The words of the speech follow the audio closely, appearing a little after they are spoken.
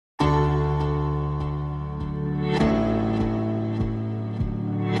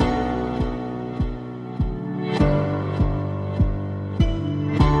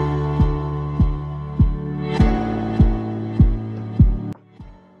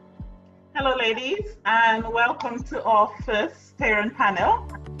Hello, ladies, and welcome to our first parent panel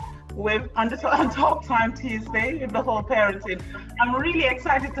on Talk Time Tuesday with the whole parenting. I'm really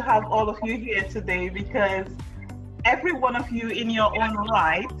excited to have all of you here today because every one of you in your own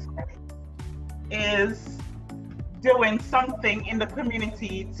right is doing something in the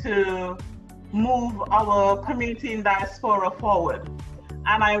community to move our community in diaspora forward.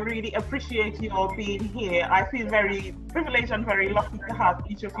 And I really appreciate you all being here. I feel very privileged and very lucky to have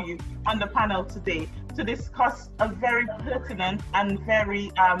each of you on the panel today to discuss a very pertinent and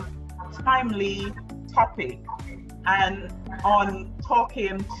very timely topic and on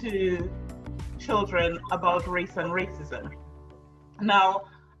talking to children about race and racism. Now,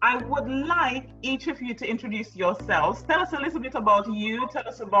 I would like each of you to introduce yourselves. Tell us a little bit about you. Tell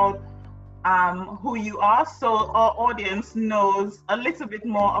us about who you are, so our audience knows a little bit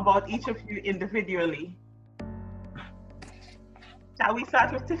more about each of you individually. Shall we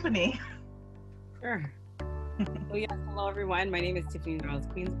start with Tiffany? Sure. So yes, hello everyone. My name is Tiffany Niles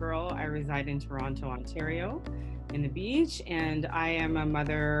Queensborough. I reside in Toronto, Ontario, in the beach, and I am a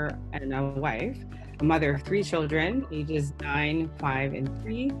mother and a wife. A mother of 3 children, ages 9, 5, and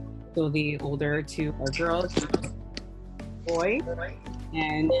 3. So the older 2 are girls, boy,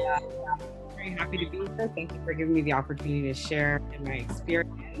 and very happy to be here. Thank you for giving me the opportunity to share my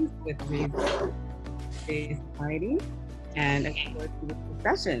experience with today's society and look forward to this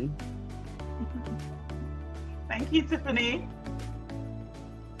discussion. Thank you, Tiffany.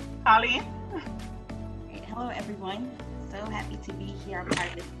 Holly? Great. Hello, everyone. So happy to be here, a part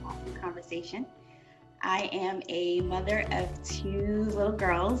of this awesome conversation. I am a mother of 2 little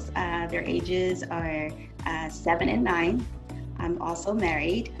girls. Their ages are 7 and 9. I'm also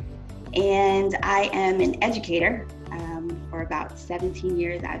married, and I am an educator. For about 17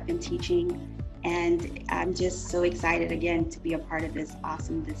 years, I've been teaching, and I'm just so excited again to be a part of this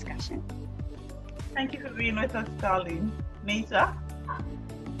awesome discussion. Thank you for being with us, darling. Nita?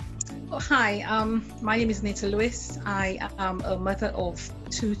 Oh, hi, my name is Nita Lewis. I am a mother of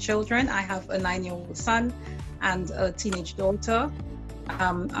 2 children. I have a 9-year-old son and a teenage daughter.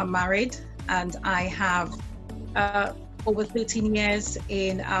 I'm married, and I have over 13 years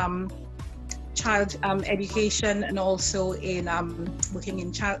in child education and also in working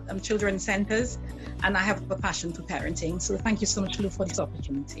in children's centers, and I have a passion for parenting. So thank you so much, Lou, for this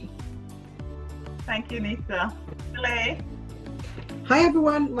opportunity. Thank you, Nita. Sheila? Hi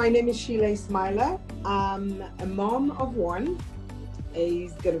everyone, my name is Sheila Ismaila. I'm a mom of 1.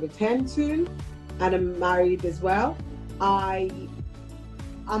 He's going to be 10 soon, and I'm married as well.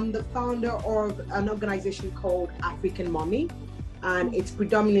 I'm the founder of an organization called African Mommy, and it's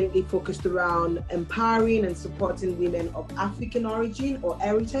predominantly focused around empowering and supporting women of African origin or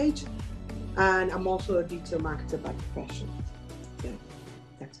heritage. And I'm also a digital marketer by profession. So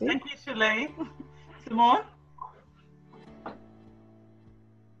that's me. Thank you, Sheila. Simone?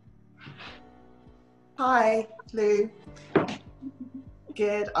 Hi, Lou.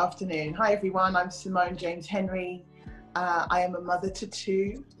 Good afternoon. Hi, everyone. I'm Simone James Henry. I am a mother to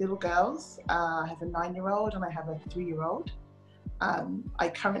 2 little girls. I have a 9-year-old and I have a 3-year-old. I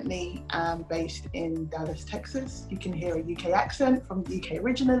currently am based in Dallas, Texas. You can hear a UK accent, from the UK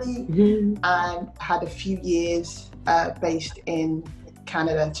originally, and had a few years based in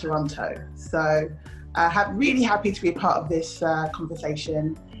Canada, Toronto. So really happy to be a part of this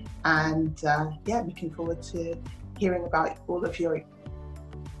conversation, and yeah, looking forward to hearing about all of your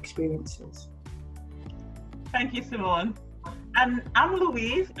experiences. Thank you, Simone. And I'm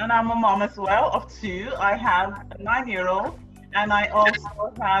Louise, and I'm a mom as well of 2. I have a 9-year-old, and I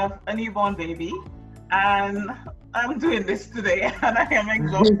also have a newborn baby. And I'm doing this today, and I am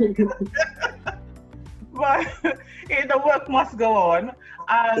exhausted. But the work must go on.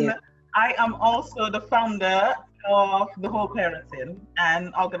 And yeah. I am also the founder of the whole parenting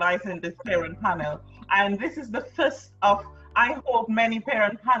and organizing this parent panel. And this is the first of, I hope, many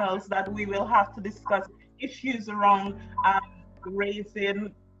parent panels that we will have to discuss issues around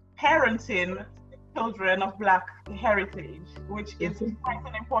parenting children of Black heritage, which is quite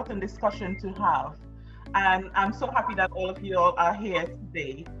an important discussion to have. And I'm so happy that all of you all are here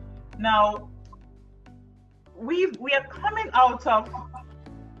today. Now, we are coming out of,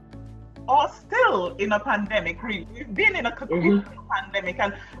 or still in a pandemic, really. We've been in a cocoon of a pandemic,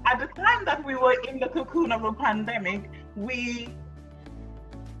 and at the time that we were in the cocoon of a pandemic, we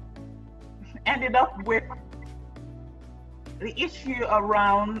ended up with the issue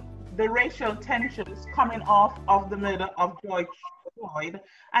around the racial tensions coming off of the murder of George Floyd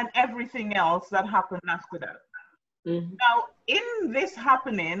and everything else that happened after that. Now, in this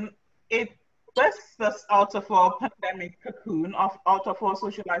happening, it burst us out of our pandemic cocoon, out of our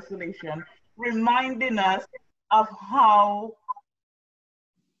social isolation, reminding us of how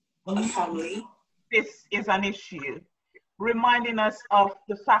this is an issue, reminding us of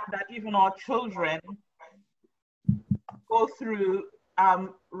the fact that even our children go through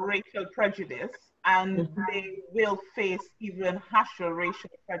racial prejudice, and they will face even harsher racial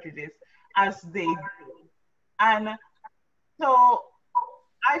prejudice as they do. And so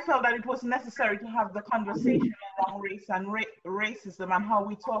I felt that it was necessary to have the conversation around race and racism, and how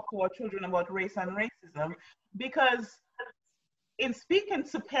we talk to our children about race and racism, because in speaking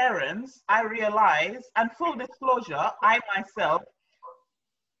to parents, I realized, and full disclosure, I myself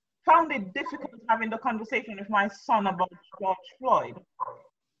found it difficult having the conversation with my son about George Floyd.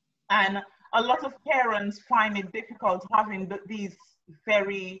 And a lot of parents find it difficult having these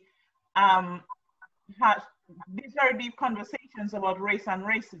very deep conversations about race and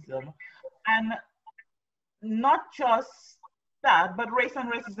racism. And not just that, but race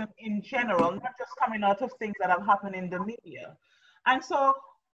and racism in general, not just coming out of things that have happened in the media. And so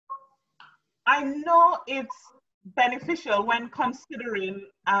I know it's beneficial when considering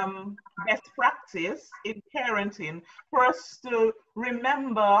best practice in parenting for us to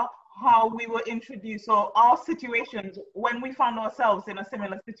remember how we were introduced, or our situations when we found ourselves in a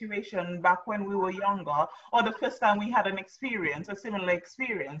similar situation back when we were younger, or the first time we had a similar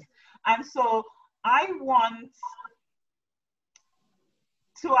experience. And so I want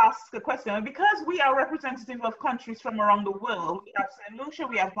to ask a question, because we are representative of countries from around the world. We have St. Lucia,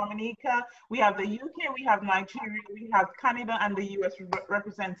 we have Dominica, we have the UK, we have Nigeria, we have Canada and the US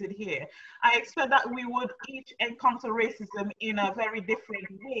represented here. I expect that we would each encounter racism in a very different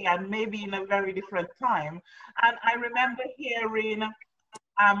way, and maybe in a very different time. And I remember hearing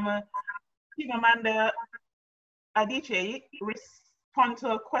Chimamanda Adichie respond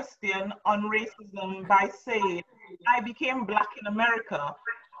to a question on racism by saying, "I became Black in America."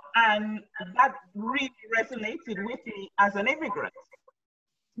 And that really resonated with me as an immigrant,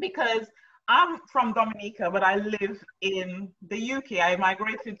 because I'm from Dominica, but I live in the UK. I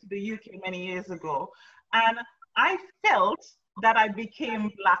migrated to the UK many years ago. And I felt that I became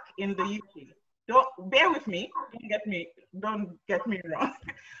Black in the UK. Bear with me, don't get me wrong.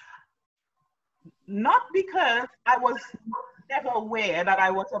 Not because I was never aware that I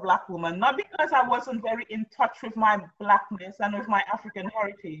was a Black woman, not because I wasn't very in touch with my Blackness and with my African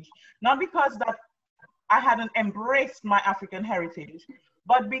heritage, not because that I hadn't embraced my African heritage,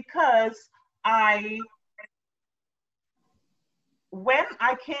 but because when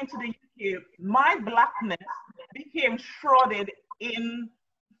I came to the UK, my Blackness became shrouded in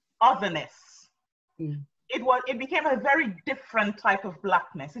otherness. It became a very different type of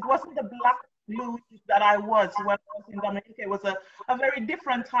Blackness. It wasn't the Black Louise that I was when I was in Dominica. It was a very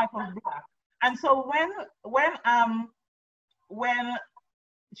different type of Black. And so when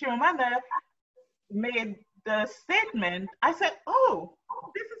Chimamanda made the statement, I said, oh,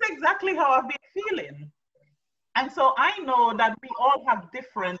 this is exactly how I've been feeling. And so I know that we all have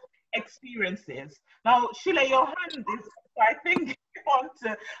different experiences. Now, Sheila, your hand is, so I think you want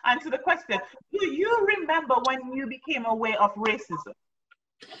to answer the question. Do you remember when you became aware of racism?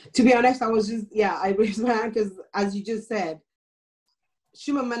 To be honest, I raised my hand because, as you just said,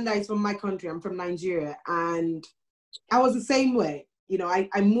 Chimamanda is from my country. I'm from Nigeria, and I was the same way. You know,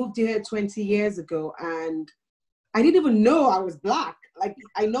 I moved here 20 years ago, and I didn't even know I was Black. Like,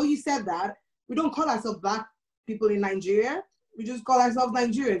 I know you said that. We don't call ourselves Black people in Nigeria. We just call ourselves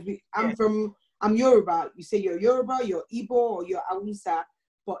Nigerians. I'm Yoruba. You say you're Yoruba, you're Igbo, or you're Hausa,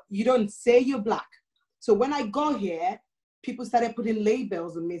 but you don't say you're Black. So when I got here, people started putting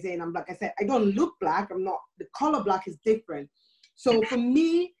labels on me saying I'm Black. I said, I don't look Black. I'm not. The color Black is different. So for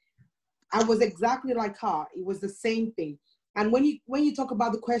me, I was exactly like her. It was the same thing. And when you talk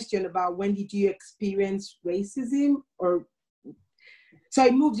about the question about when did you experience racism, so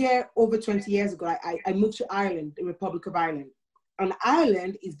I moved here over 20 years ago. I moved to Ireland, the Republic of Ireland. And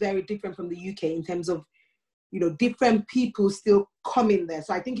Ireland is very different from the UK in terms of, you know, different people still coming there.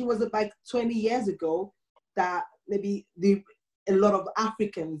 So I think it was like 20 years ago that maybe a lot of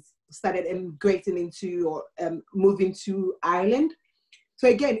Africans started immigrating into or moving to Ireland. So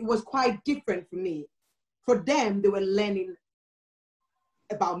again, it was quite different for me. For them, they were learning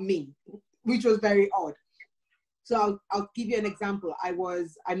about me, which was very odd. So I'll give you an example. I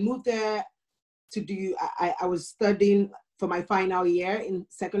moved there to I was studying for my final year in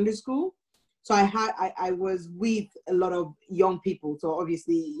secondary school. So I was with a lot of young people. So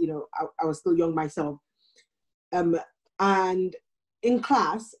obviously, you know, I was still young myself. And in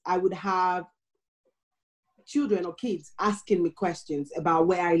class, I would have children or kids asking me questions about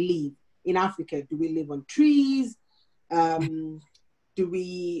where I live. in Africa? Do we live on trees? Do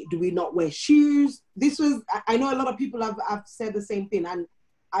we not wear shoes? This was, I know a lot of people have said the same thing, and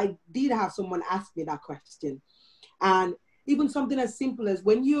I did have someone ask me that question. And even something as simple as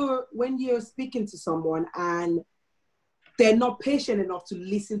when you're speaking to someone and they're not patient enough to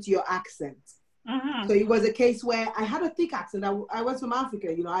listen to your accent. Mm-hmm. So it was a case where I had a thick accent. I was from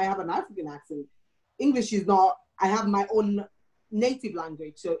Africa, you know, I have an African accent. English is not, I have my own native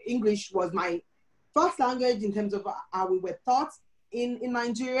language. So English was my first language in terms of how we were taught in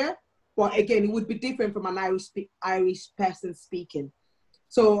Nigeria. But again, it would be different from an Irish person speaking.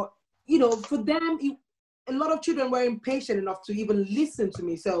 So, you know, for them, a lot of children were impatient enough to even listen to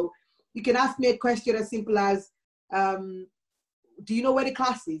me. So you can ask me a question as simple as, do you know where the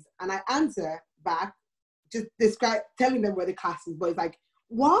class is? And I answer back, just telling them where the class is. But it's like,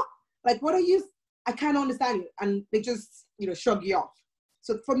 what? Like, what are you? I can't understand it. And they just, you know, shrug you off.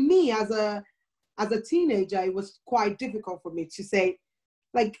 So for me, as a teenager, it was quite difficult for me to say,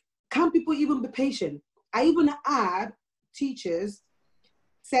 like, can people even be patient? I even had teachers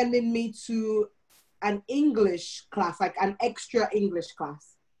sending me to an English class, like an extra English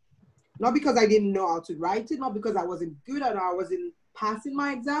class. Not because I didn't know how to write it, not because I wasn't good at it, I wasn't passing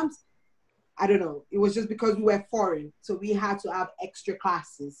my exams. I don't know. It was just because we were foreign. So we had to have extra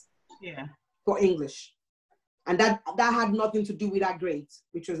classes for English. And that had nothing to do with our grades,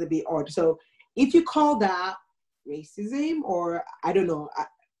 which was a bit odd. So if you call that racism, or I don't know,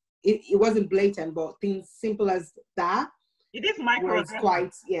 it wasn't blatant, but things simple as that. It is microaggression.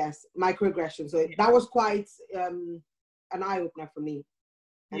 Quite, yes, microaggression. So that was quite an eye-opener for me.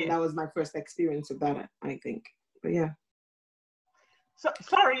 And that was my first experience of that, I think. But yeah. So,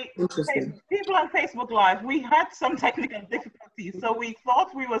 sorry, people on Facebook Live, we had some technical difficulties. So we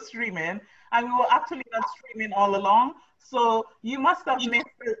thought we were streaming, and we were actually not streaming all along. So you must have missed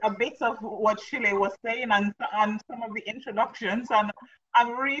a bit of what Shile was saying and some of the introductions. And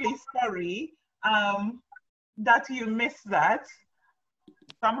I'm really sorry that you missed that.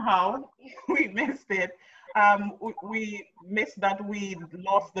 Somehow we missed it. We missed that we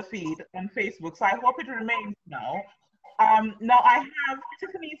lost the feed on Facebook. So I hope it remains now. Now I have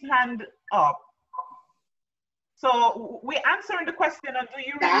Tiffany's hand up. So we're answering the question, and do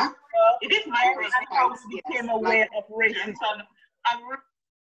you really, it is my and how we became aware of racism.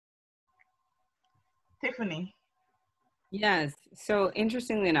 Tiffany. Yes, so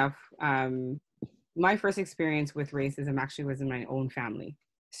interestingly enough, my first experience with racism actually was in my own family.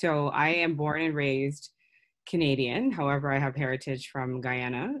 So I am born and raised Canadian. However, I have heritage from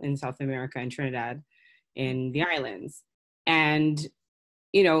Guyana in South America and Trinidad in the islands. And,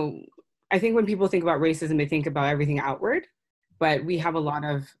 you know, I think when people think about racism, they think about everything outward, but we have a lot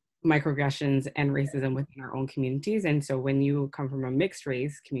of microaggressions and racism within our own communities. And so when you come from a mixed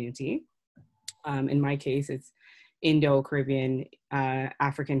race community, in my case, it's Indo-Caribbean,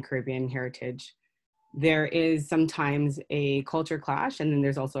 African-Caribbean heritage, there is sometimes a culture clash, and then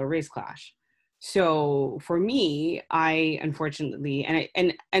there's also a race clash. So for me, I unfortunately,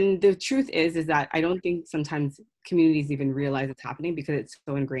 and the truth is that I don't think sometimes communities even realize it's happening because it's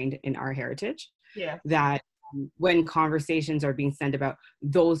so ingrained in our heritage that when conversations are being said about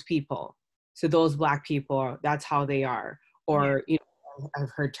those people, so those Black people, that's how they are, or you know, I've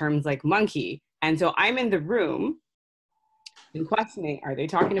heard terms like monkey, and so I'm in the room and questioning, are they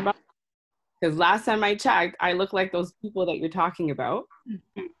talking about? Because last time I checked, I look like those people that you're talking about.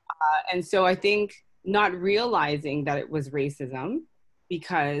 And so I think not realizing that it was racism,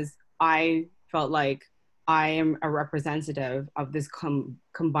 because I felt like I am a representative of this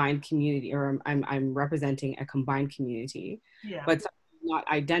combined community, or I'm representing a combined community, but not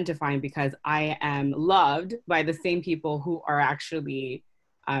identifying because I am loved by the same people who are actually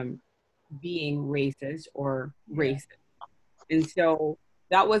being racist or racist. And so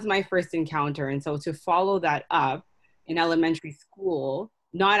that was my first encounter. And so to follow that up in elementary school,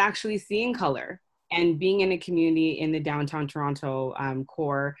 not actually seeing color and being in a community in the downtown Toronto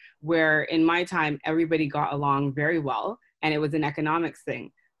core, where in my time, everybody got along very well, and it was an economics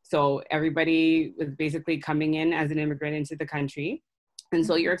thing. So everybody was basically coming in as an immigrant into the country. And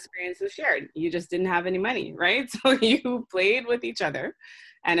so your experience was shared. You just didn't have any money, right? So you played with each other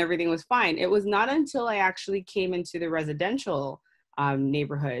and everything was fine. It was not until I actually came into the residential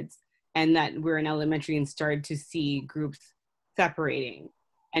neighborhoods and that we're in elementary and started to see groups separating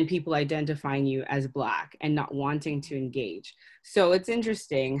and people identifying you as Black and not wanting to engage. So it's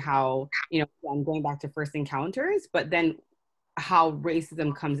interesting how, you know, I'm going back to first encounters, but then how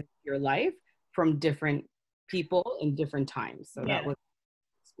racism comes into your life from different people in different times. So that was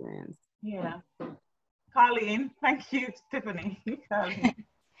experience. Colleen, thank you, Tiffany.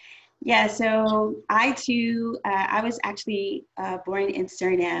 Yeah, so I too, I was actually born in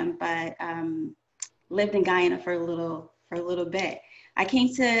Suriname, but lived in Guyana for a little bit. I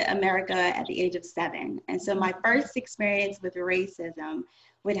came to America at the age of 7. And so my first experience with racism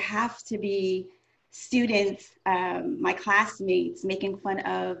would have to be students, my classmates making fun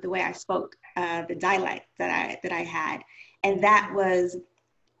of the way I spoke, the dialect that I had. And that was,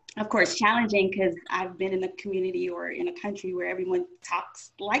 of course, challenging because I've been in a community or in a country where everyone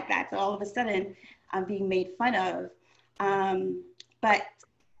talks like that. So all of a sudden, I'm being made fun of. But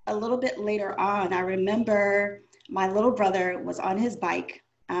a little bit later on, I remember my little brother was on his bike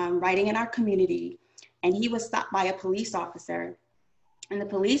riding in our community, and he was stopped by a police officer. And the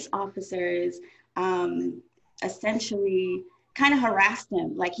police officers essentially kind of harassed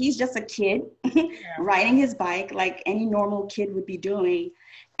him. Like, he's just a kid riding his bike like any normal kid would be doing.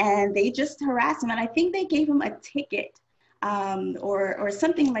 And they just harassed him. And I think they gave him a ticket or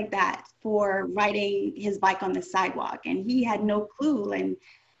something like that for riding his bike on the sidewalk. And he had no clue.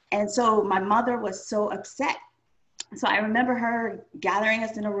 And so my mother was so upset. So I remember her gathering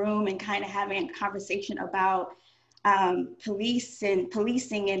us in a room and kind of having a conversation about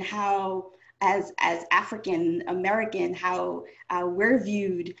policing and how, as African American, how we're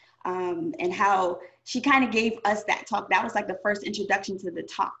viewed, and how she kind of gave us that talk. That was like the first introduction to the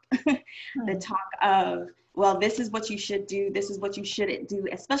talk, the talk of, well, this is what you should do, this is what you shouldn't do,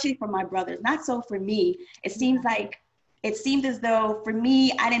 especially for my brothers. Not so for me. It seemed as though for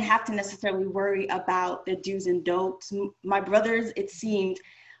me, I didn't have to necessarily worry about the do's and don'ts. My brothers, it seemed,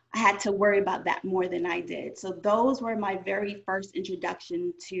 I had to worry about that more than I did. So those were my very first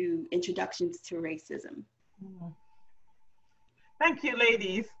introductions to racism. Thank you,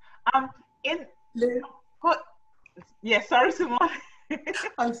 ladies. Sorry, Simone.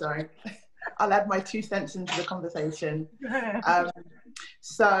 I'm sorry. I'll add my 2 cents into the conversation.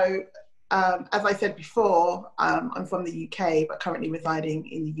 As I said before, I'm from the UK, but currently residing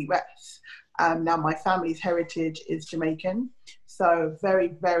in the US. Now my family's heritage is Jamaican. So very,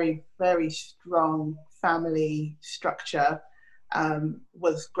 very, very strong family structure.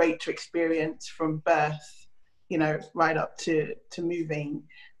 Was great to experience from birth, right up to moving.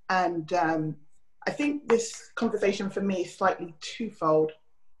 And I think this conversation for me is slightly twofold.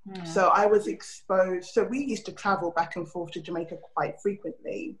 So I was exposed, so we used to travel back and forth to Jamaica quite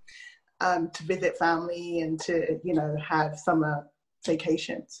frequently to visit family and to, have summer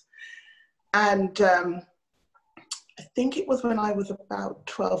vacations. And I think it was when I was about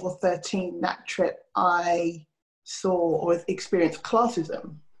 12 or 13, that trip, I saw or experienced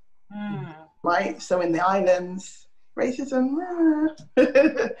classism, right? So in the islands, racism,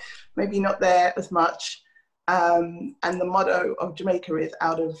 maybe not there as much. And the motto of Jamaica is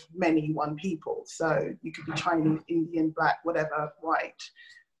out of many, one people. So you could be Chinese, Indian, Black, whatever, white,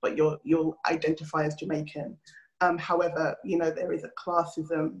 but you'll identify as Jamaican. However, there is a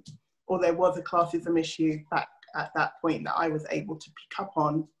classism, or there was a classism issue back at that point that I was able to pick up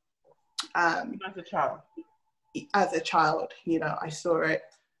on. As a child? As a child, I saw it.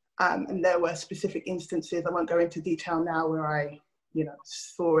 And there were specific instances, I won't go into detail now, where I,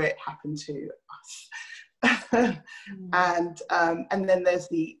 saw it happen to us. And then there's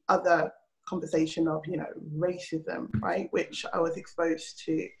the other conversation of, racism, right, which I was exposed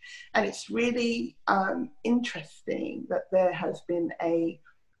to. And it's really interesting that there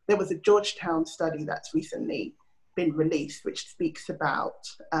was a Georgetown study that's recently been released, which speaks about,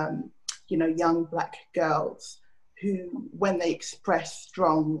 young Black girls who, when they express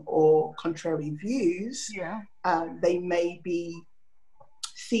strong or contrary views, they may be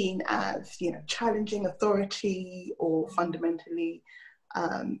seen as, challenging authority or fundamentally,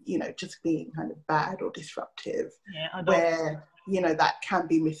 just being kind of bad or disruptive, where, that can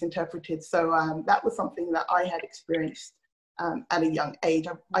be misinterpreted. So that was something that I had experienced at a young age.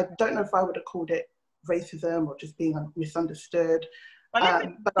 I don't know if I would have called it racism or just being misunderstood. But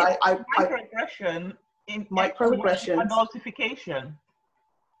microaggression in adultification.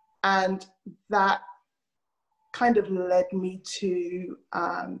 And that kind of led me to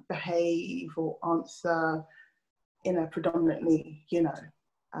behave or answer in a predominantly,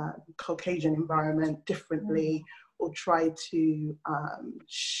 Caucasian environment differently, or try to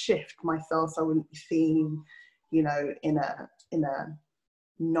shift myself so I wouldn't be seen, in a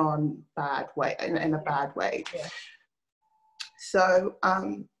non-bad way, in a bad way. Yeah. So,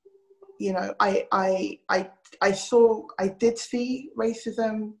 I did see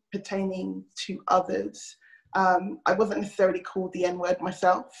racism pertaining to others. I wasn't necessarily called the N-word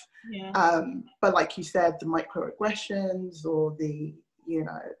myself, but like you said, the microaggressions or the, you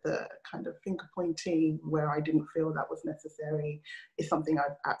know, the kind of finger pointing where I didn't feel that was necessary is something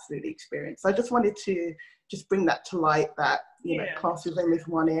I've absolutely experienced. So I just wanted to just bring that to light, that, you know, classism is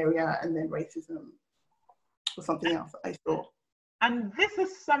one area and then racism was something else I saw. And this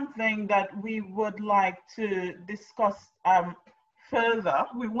is something that we would like to discuss further.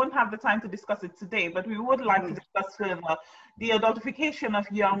 We won't have the time to discuss it today, but we would like to discuss further the adultification of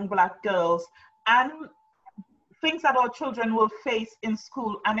young Black girls and things that our children will face in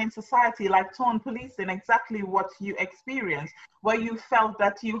school and in society, like tone policing, exactly what you experienced, where you felt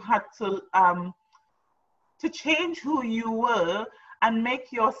that you had to change who you were and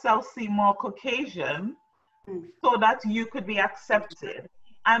make yourself seem more Caucasian so that you could be accepted.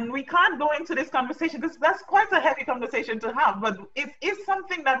 And we can't go into this conversation. That's quite a heavy conversation to have, but it is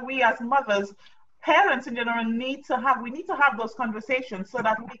something that we as mothers, parents in general, need to have. We need to have those conversations so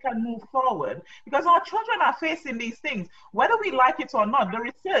that we can move forward, because our children are facing these things, whether we like it or not. The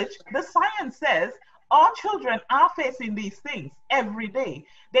research, the science says our children are facing these things every day.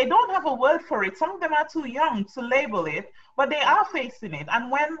 They don't have a word for it. Some of them are too young to label it, but they are facing it.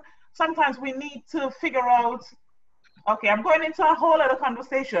 And when sometimes we need to figure out, okay, I'm going into a whole other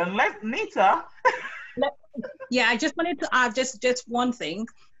conversation. Let's, Nita. Yeah, I just wanted to add just one thing.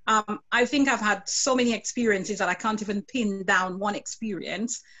 I think I've had so many experiences that I can't even pin down one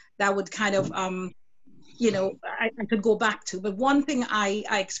experience that would kind of, you know, I could go back to. But one thing I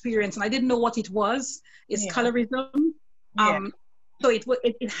experienced, and I didn't know what it was, is colorism. So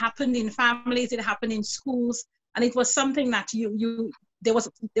it happened in families, it happened in schools, and it was something that there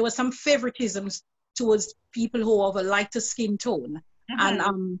was some favoritisms towards people who are of a lighter skin tone.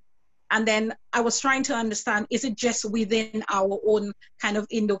 And then I was trying to understand, is it just within our own kind of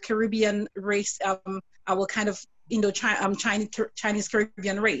Indo-Caribbean race, our kind of Chinese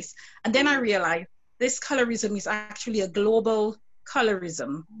Caribbean race? And then I realized this colorism is actually a global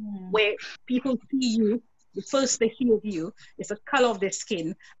colorism, where people see you, the first they see of you is the color of their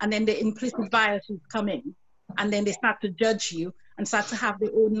skin, and then the implicit biases come in, and then they start to judge you and start to have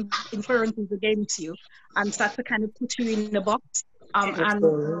their own inferences against you and start to kind of put you in a box. And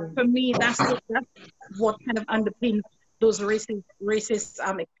for me, that's what kind of underpins those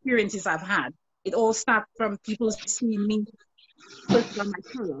racist experiences I've had. It all starts from people seeing me first on my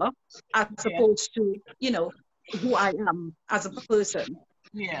color, as opposed to, you know, who I am as a person.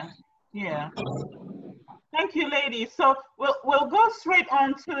 Yeah. Thank you, ladies. So we'll go straight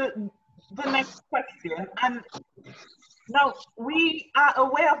on to the next question. And now we are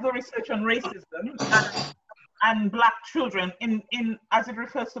aware of the research on racism and Black children in as it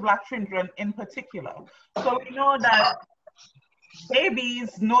refers to Black children in particular. So we know that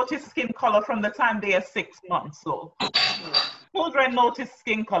babies notice skin color from the time they are 6 months old. Children notice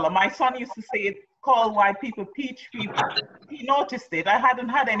skin color. My son used to say it, call white people peach people. He noticed it. I hadn't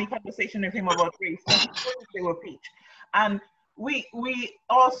had any conversation with him about race, but he noticed they were peach. And we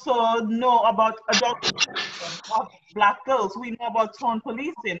also know about adultery of Black girls. We know about tone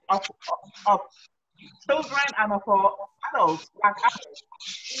policing of children and of our adults, Black adults.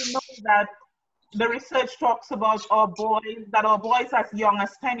 We know that the research talks about our boys as young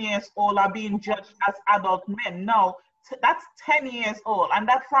as 10 years old are being judged as adult men. Now, that's 10 years old, and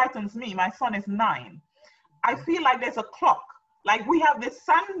that frightens me. My son is 9. I feel like there's a clock. Like we have this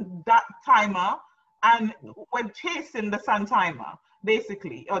sun timer, and we're chasing the sun timer,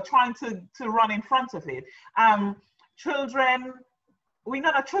 basically, or trying to run in front of it. Children, we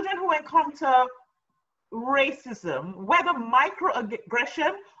know that children who encounter racism, whether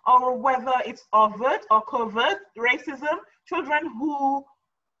microaggression or whether it's overt or covert racism, children who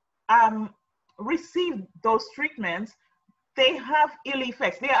receive those treatments, they have ill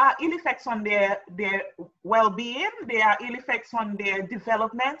effects. There are ill effects on their well-being, there are ill effects on their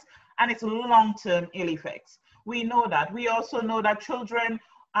development, and it's long-term ill effects. We know that. We also know that children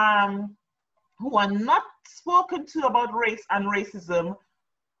who are not spoken to about race and racism,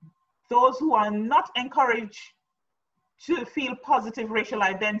 those who are not encouraged to feel positive racial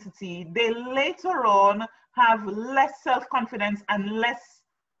identity, they later on have less self-confidence and less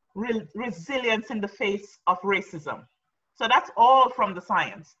resilience in the face of racism. So that's all from the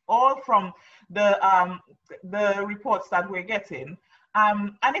science, all from the reports that we're getting.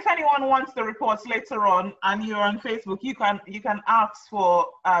 And if anyone wants the reports later on and you're on Facebook, you can ask for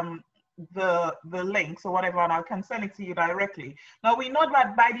the links or whatever, and I can send it to you directly. Now we know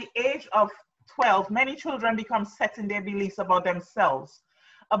that by the age of 12, many children become set in their beliefs about themselves,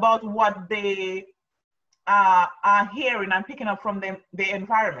 about what they are hearing and picking up from their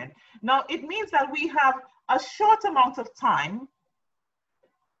environment. Now it means that we have a short amount of time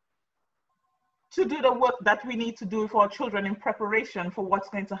to do the work that we need to do for our children in preparation for what's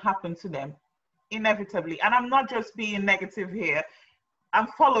going to happen to them, inevitably. And I'm not just being negative here. I'm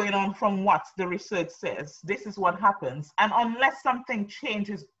following on from what the research says. This is what happens. And unless something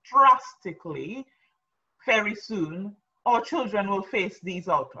changes drastically very soon, our children will face these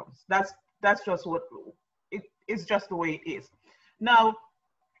outcomes. That's just what it's just the way it is. Now,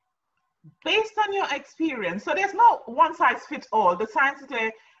 based on your experience, so there's no one size fits all. The science is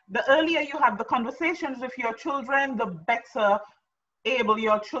clear. The earlier you have the conversations with your children, the better able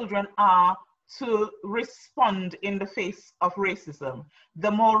your children are to respond in the face of racism,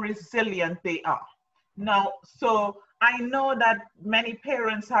 the more resilient they are. Now, so I know that many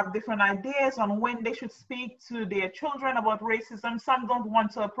parents have different ideas on when they should speak to their children about racism. Some don't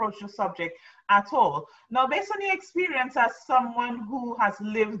want to approach the subject at all. Now, based on your experience as someone who has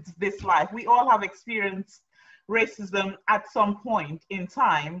lived this life, we all have experienced racism at some point in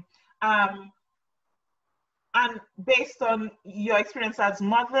time. And based on your experience as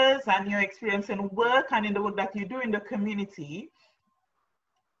mothers and your experience in work and in the work that you do in the community,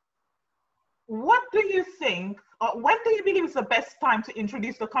 what do you think, when do you believe is the best time to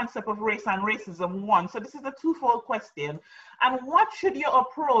introduce the concept of race and racism? One, so this is a twofold question. And what should your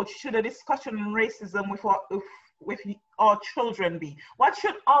approach to the discussion on racism with our children be? What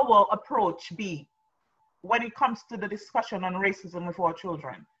should our approach be when it comes to the discussion on racism with our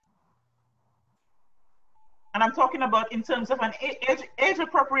children? And I'm talking about in terms of an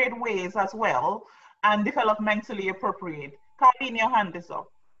age-appropriate ways as well, and developmentally appropriate. Carleen, your hand is up.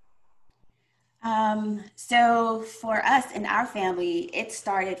 So for us in our family, it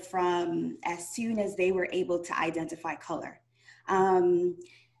started from as soon as they were able to identify color.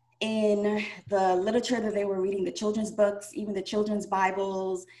 In the literature that they were reading, the children's books, even the children's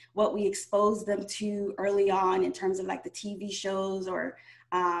Bibles, what we exposed them to early on in terms of like the TV shows or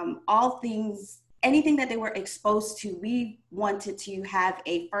all things, anything that they were exposed to, we wanted to have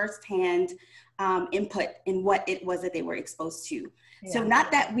a firsthand input in what it was that they were exposed to. Yeah. So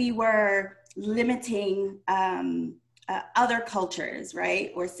not that we were limiting other cultures,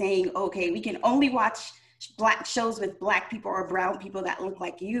 right? Or saying, okay, we can only watch Black shows with Black people or brown people that look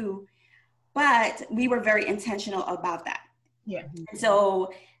like you, but we were very intentional about that. Yeah. And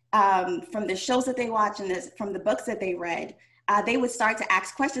so from the shows that they watch and from the books that they read, they would start to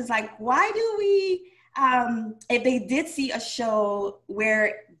ask questions like, why do we, if they did see a show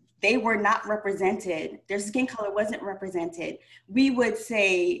where they were not represented, their skin color wasn't represented, we would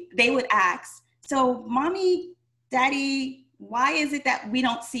say, they would ask, so mommy, daddy, why is it that we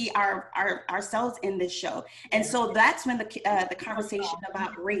don't see ourselves in this show? And so that's when the conversation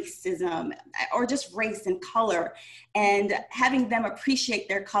about racism or just race and color and having them appreciate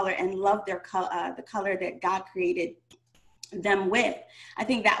their color and love their the color that God created them with. I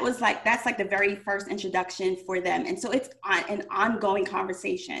think that's like the very first introduction for them. And so it's an ongoing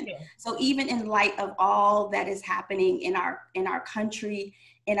conversation. Yeah. So even in light of all that is happening in our country,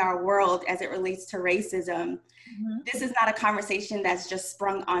 in our world, as it relates to racism, this is not a conversation that's just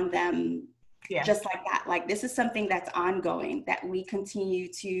sprung on them just like that. Like this is something that's ongoing, that we continue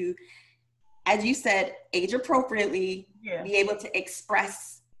to, as you said, age appropriately, be able to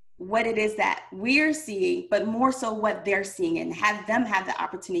express what it is that we're seeing, but more so what they're seeing, and have them have the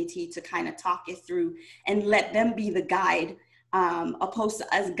opportunity to kind of talk it through and let them be the guide, opposed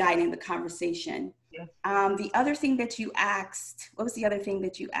to us guiding the conversation. Yes. The other thing that you asked, what was the other thing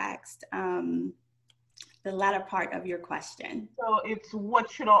that you asked? The latter part of your question. So it's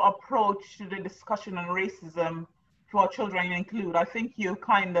what should our approach to the discussion on racism for our children include? I think you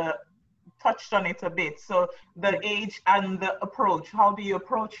kind of touched on it a bit. So the age and the approach, how do you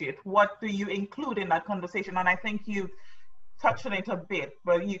approach it? What do you include in that conversation? And I think you touched on it a bit,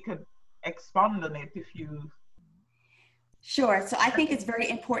 but you could expand on it if you. Sure. So I think it's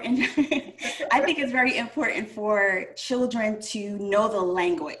very important. I think it's very important for children to know the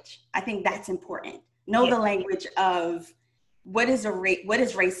language. I think that's important. Know the language of what is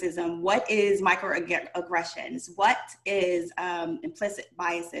racism, what is microaggressions, what is implicit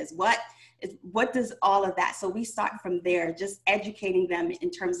biases, what does all of that. So we start from there, just educating them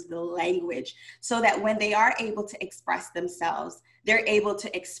in terms of the language, so that when they are able to express themselves, they're able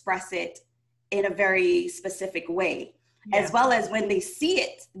to express it in a very specific way. As well as when they see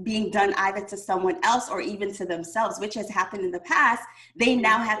it being done either to someone else or even to themselves, which has happened in the past, they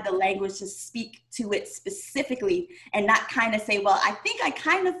now have the language to speak to it specifically and not kind of say, well, I think I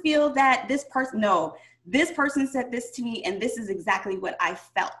kind of feel that this person said this to me and this is exactly what I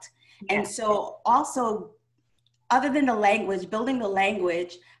felt. And so also, other than the language, building the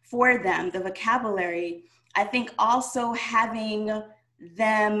language for them, the vocabulary, I think also having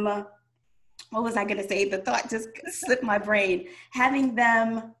them what was I going to say? The thought just slipped my brain. Having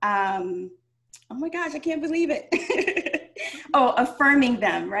them, oh my gosh, I can't believe it. Oh, affirming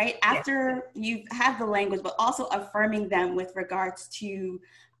them, right? After you have the language, but also affirming them with regards to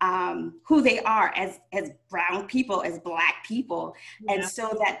who they are as brown people, as Black people. And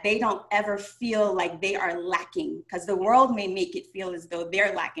so that they don't ever feel like they are lacking, because the world may make it feel as though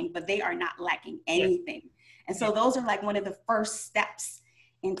they're lacking, but they are not lacking anything. And so those are like one of the first steps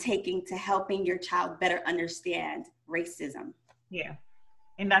in taking to helping your child better understand racism. Yeah,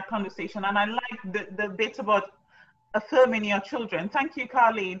 in that conversation. And I like the bit about affirming your children. Thank you,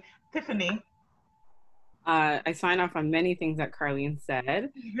 Carleen. Tiffany? I sign off on many things that Carleen said.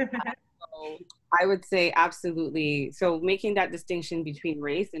 So I would say absolutely. So making that distinction between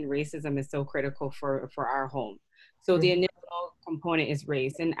race and racism is so critical for our home. So the initial component is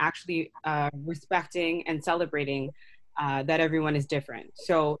race, and actually respecting and celebrating that everyone is different.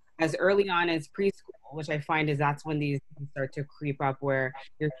 So as early on as preschool, which I find is that's when these start to creep up, where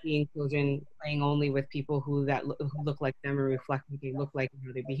you're seeing children playing only with people who look like them or reflect what they look like and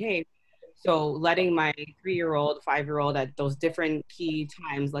how they behave. So letting my 3-year-old, 5-year-old at those different key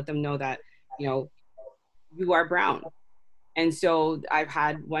times, let them know that, you know, you are brown. And so I've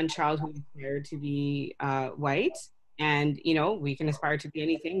had one child who aspired to be white, and, you know, we can aspire to be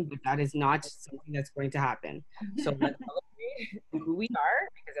anything, but that is not something that's going to happen. So let's celebrate who we are,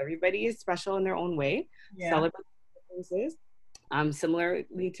 because everybody is special in their own way. Celebrate differences.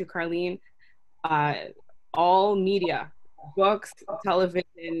 Similarly to Carleen, all media, books,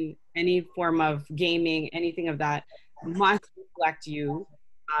 television, any form of gaming, anything of that must reflect you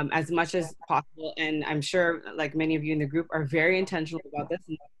as much as possible. And I'm sure, like many of you in the group, are very intentional about this,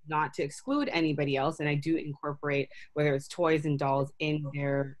 not to exclude anybody else. And I do incorporate, whether it's toys and dolls, in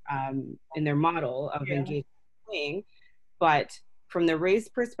their model of engaging playing. But from the race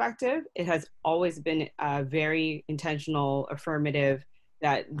perspective, it has always been a very intentional, affirmative,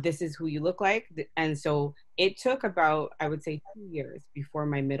 that this is who you look like. And so it took about, I would say, 2 years before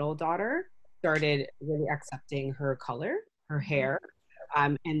my middle daughter started really accepting her color, her hair.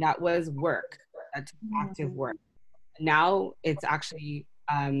 And that was work. That's active work. Now it's actually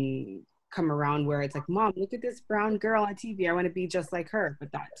come around where it's like, Mom, look at this brown girl on TV. I want to be just like her.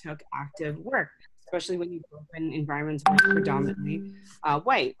 But that took active work, especially when you grow up in environments where it's predominantly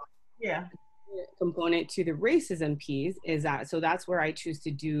white. Yeah. Component to the racism piece is that, so that's where I choose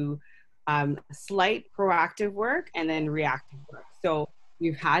to do slight proactive work and then reactive work. So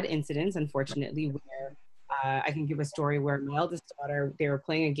we've had incidents, unfortunately, where I can give a story where my eldest daughter, they were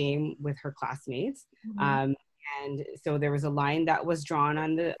playing a game with her classmates. And so there was a line that was drawn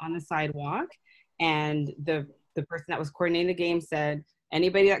on the sidewalk, and the person that was coordinating the game said,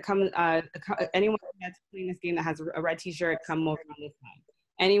 anybody that comes, anyone that's playing this game that has a red t-shirt, come over on this line.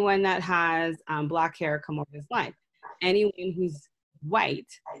 Anyone that has black hair, come over this line. Anyone who's white,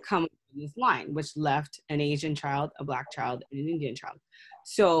 come over this line, which left an Asian child, a black child, and an Indian child.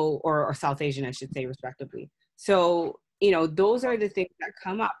 So, or South Asian, I should say, respectively. So, you know, those are the things that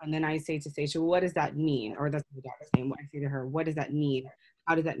come up. And then I say to Sasha, what does that mean? Or that's the doctor's name. I say to her, what does that mean?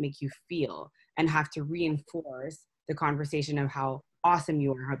 How does that make you feel? And have to reinforce the conversation of how awesome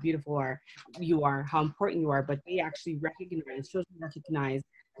you are, how beautiful you are, how important you are. But they actually recognize, children recognize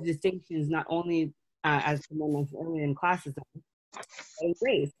the distinctions, not only as someone mentioned earlier in classes, but in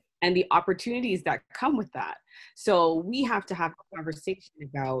race, and the opportunities that come with that. So we have to have a conversation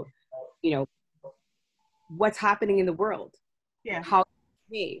about, you know, what's happening in the world. Yeah. How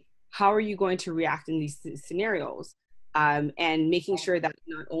are you going to react in these scenarios? And making sure that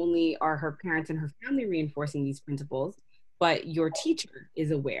not only are her parents and her family reinforcing these principles, but your teacher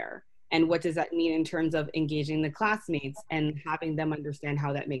is aware. And what does that mean in terms of engaging the classmates and having them understand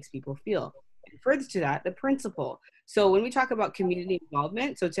how that makes people feel? And further to that, the principal. So when we talk about community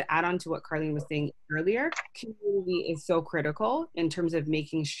involvement, so to add on to what Carleen was saying earlier, community is so critical in terms of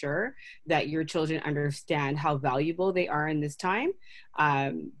making sure that your children understand how valuable they are in this time.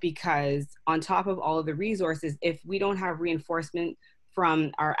 Because on top of all of the resources, if we don't have reinforcement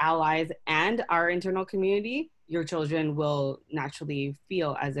from our allies and our internal community, your children will naturally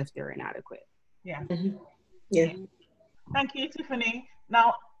feel as if they're inadequate. Yeah. Yeah. Thank you, Tiffany.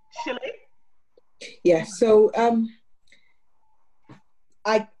 Now, Shirley? Yeah, so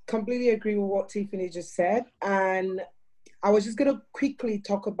I completely agree with what Tiffany just said. And I was just going to quickly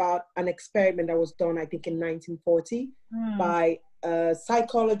talk about an experiment that was done, I think, in 1940 by a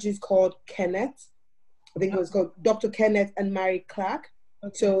psychologist called Kenneth. I think it was called Dr. Kenneth and Mary Clark.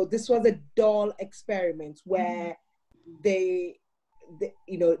 Okay. So this was a doll experiment where the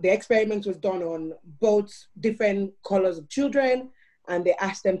experiment was done on both different colors of children, and they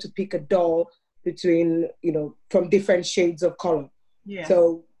asked them to pick a doll between, from different shades of color. Yeah.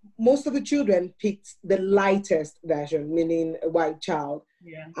 So most of the children picked the lightest version, meaning a white child.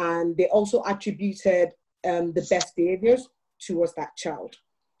 Yeah. And they also attributed the best behaviors towards that child.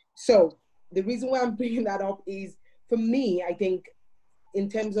 So the reason why I'm bringing that up is, for me, I think in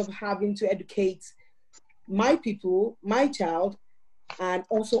terms of having to educate my people, my child, and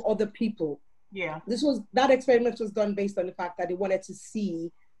also other people. Yeah. That experiment was done based on the fact that they wanted to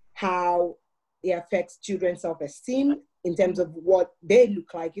see how it affects children's self-esteem in terms of what they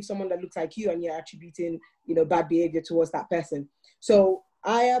look like. If someone that looks like you and you're attributing, bad behavior towards that person. So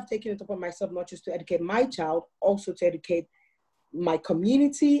I have taken it upon myself not just to educate my child, also to educate my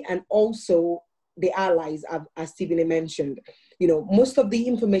community and also the allies, as Stephen mentioned. Most of the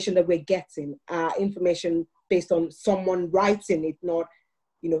information that we're getting are information based on someone writing it, not,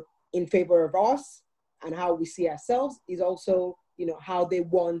 in favor of us and how we see ourselves. Is also, how they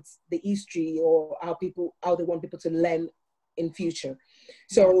want the history, or how they want people to learn in future.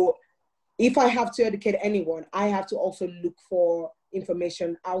 So if I have to educate anyone, I have to also look for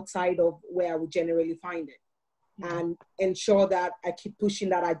information outside of where I would generally find it, and ensure that I keep pushing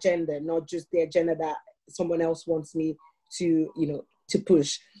that agenda, not just the agenda that someone else wants me to, to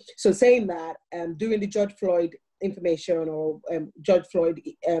push. So saying that, during the George Floyd information, or George Floyd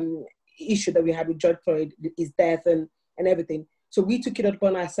issue that we had with George Floyd, his death and everything. So we took it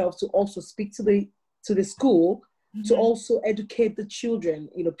upon ourselves to also speak to the school, to also educate the children,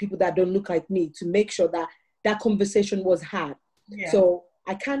 people that don't look like me, to make sure that that conversation was had. Yeah. So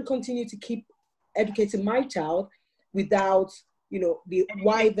I can't continue to keep educating my child without, the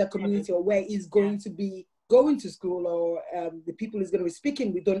wider community, or where he's going to be going to school, or the people he's going to be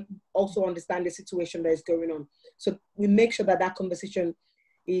speaking, we don't also understand the situation that is going on. So we make sure that that conversation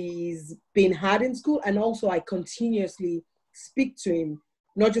is being had in school, and also I continuously speak to him,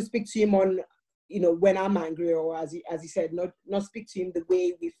 not just speak to him on, when I'm angry, or as he said, not speak to him the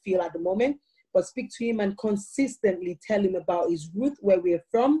way we feel at the moment, but speak to him and consistently tell him about his root, where we're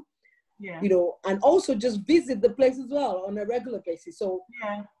from, and also just visit the place as well on a regular basis. So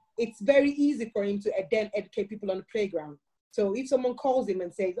it's very easy for him to then educate people on the playground. So if someone calls him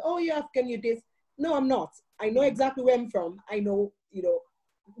and says, "Oh, you're African, you're this," no, I'm not. I know exactly where I'm from. I know,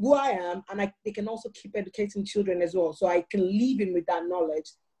 who I am, and they can also keep educating children as well. So I can leave him with that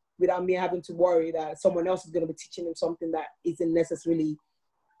knowledge without me having to worry that someone else is going to be teaching him something that isn't necessarily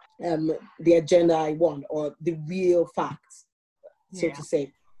the agenda I want, or the real facts, so to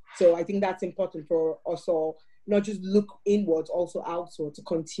say. So I think that's important for us all, not just look inwards, also outward, to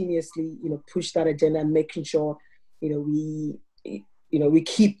continuously, push that agenda and making sure, we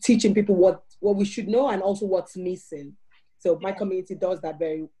keep teaching people what we should know, and also what's missing. So my community does that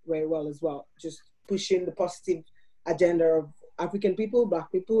very, very well as well. Just pushing the positive agenda of African people,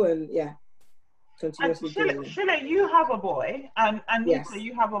 Black people, and continuously doing it. Shule, you have a boy, and Yes. Nita,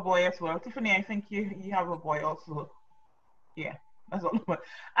 you have a boy as well. Tiffany, I think you have a boy also. Yeah, that's all.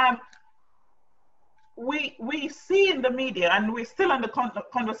 We see in the media, and we're still in the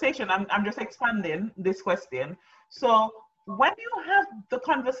conversation. I'm just expanding this question. So when you have the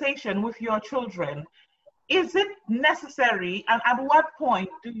conversation with your children, is it necessary, and at what point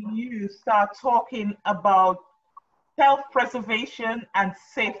do you start talking about self-preservation and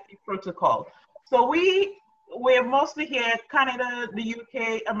safety protocol? So we're mostly here, Canada, the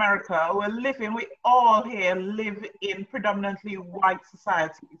UK, America. We all here live in predominantly white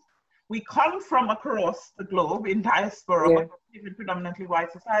societies. We come from across the globe in diaspora, but we live in predominantly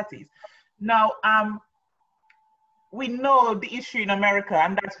white societies. Now, we know the issue in America,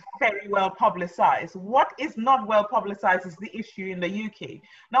 and that's very well publicized. What is not well publicized is the issue in the UK.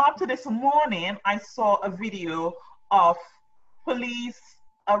 Now, up to this morning, I saw a video of police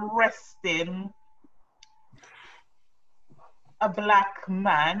arresting a Black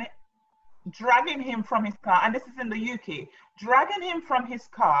man, dragging him from his car, and this is in the UK, dragging him from his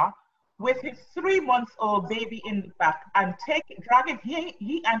car with his 3-month-old baby in the back, and dragging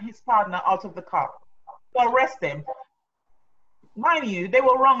he and his partner out of the car to arrest him. Mind you, they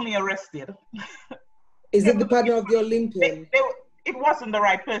were wrongly arrested. Is it the partner of the Olympian? It wasn't the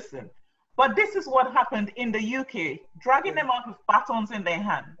right person. But this is what happened in the UK, dragging them out with batons in their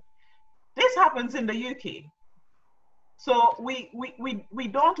hand. This happens in the UK. So we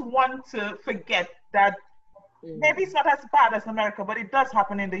don't want to forget that maybe it's not as bad as America, but it does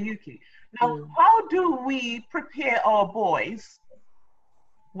happen in the UK. Now, how do we prepare our boys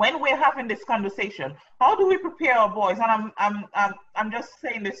when we're having this conversation? How do we prepare our boys? And I'm just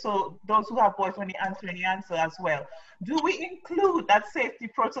saying this so those who have boys, when you answer as well. Do we include that safety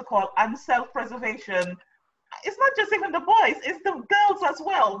protocol and self-preservation it's not just even the boys, it's the girls as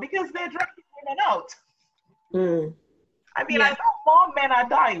well, because they're dragging women out. I mean, I know more men are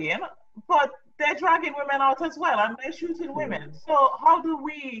dying, but they're dragging women out as well, and they're shooting women. So how do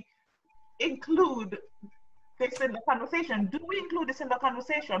we include this in the conversation? Do we include this in the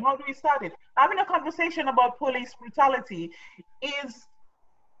conversation? How do we start it? Having a conversation about police brutality is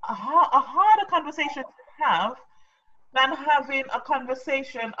a harder conversation to have than having a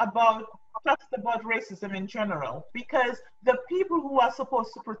conversation about just about racism in general, because the people who are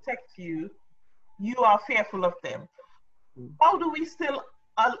supposed to protect you, you are fearful of them. How do we still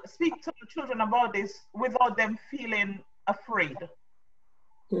speak to the children about this without them feeling afraid?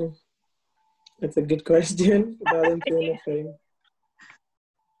 That's a good question. About them feeling afraid.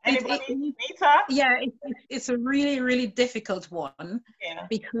 Anybody? Nita? Yeah, it's a really, really difficult one,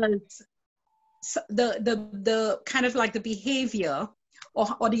 because the kind of like the behavior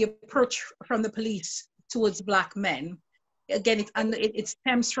or the approach from the police towards Black men, again, it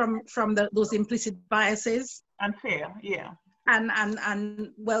stems from those implicit biases and fear,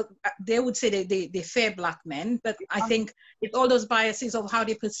 and well, they would say they fear Black men, but I think it's all those biases of how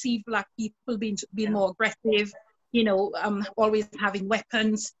they perceive Black people being more aggressive, you know, always having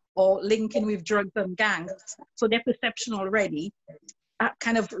weapons or linking with drugs and gangs. So their perception already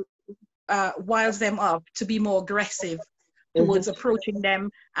kind of wiles them up to be more aggressive towards approaching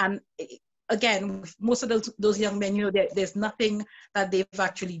them. And again, most of those young men, you know, there's nothing that they've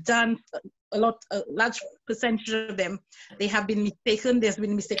actually done. A large percentage of them, they have been mistaken. There's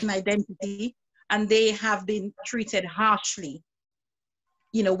been mistaken identity, and they have been treated harshly,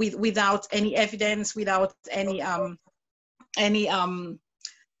 you know, without any evidence, without any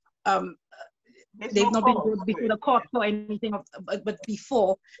they've not been brought before the court or anything, but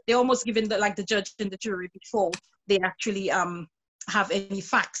before they're almost given the judge and the jury before they actually have any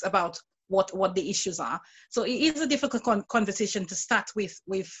facts about what the issues are. So it is a difficult conversation to start with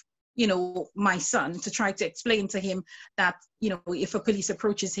you know, my son, to try to explain to him that, you know, if a police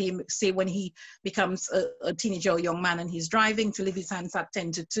approaches him, say when he becomes a teenager or young man and he's driving, to leave his hands at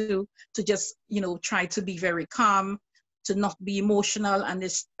 10 to 2, to just, you know, try to be very calm, to not be emotional,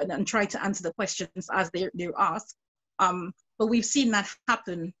 and try to answer the questions as they're asked. But we've seen that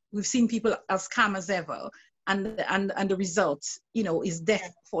happen. We've seen people as calm as ever, and the result, you know, is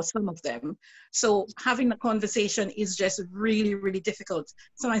death for some of them. So having the conversation is just really, really difficult.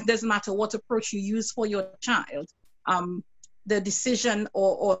 Sometimes it doesn't matter what approach you use for your child. The decision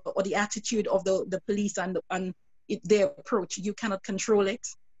or the attitude of the police and their approach, you cannot control it.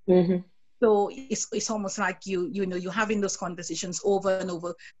 So it's almost like you're having those conversations over and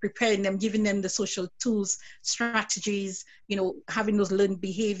over, preparing them, giving them the social tools, strategies, you know, having those learned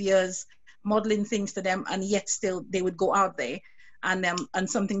behaviors, modeling things to them, and yet still they would go out there and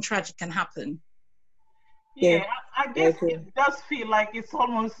something tragic can happen. Yeah, I guess it does feel like it's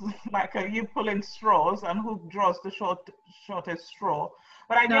almost like you pulling straws, and who draws the shortest straw.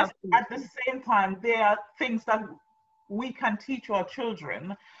 But I guess at the same time, there are things that we can teach our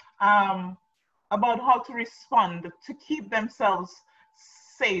children about how to respond to keep themselves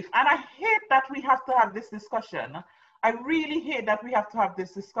safe. And I hate that we have to have this discussion. I really hate that we have to have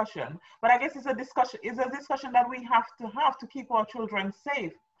this discussion, but I guess it's a discussion that we have to keep our children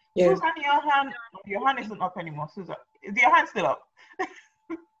safe. Susan, your hand isn't up anymore. Susan, is your hand still up?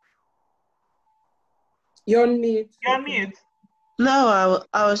 You're on mute. You're on mute. No,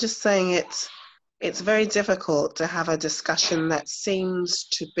 I was just saying it's very difficult to have a discussion that seems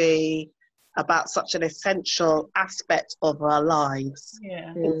to be about such an essential aspect of our lives,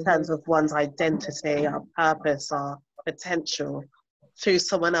 in terms of one's identity, our purpose, our potential, through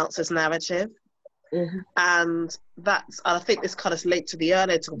someone else's narrative. And I think this kind of linked to the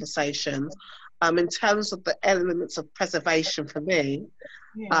earlier conversation, in terms of the elements of preservation for me,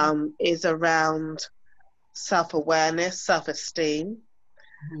 is around self-awareness, self-esteem,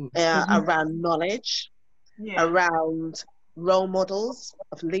 around knowledge, around role models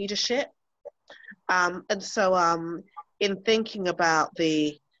of leadership. And so in thinking about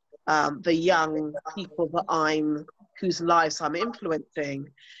the young people whose lives I'm influencing,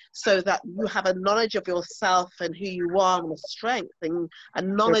 so that you have a knowledge of yourself and who you are and a strength and a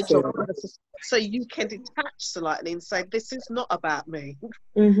knowledge of others, so you can detach slightly and say, this is not about me.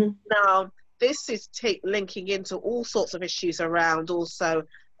 Now, this is linking into all sorts of issues around also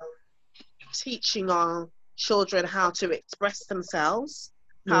teaching our children how to express themselves,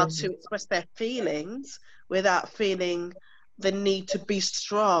 how to express their feelings without feeling the need to be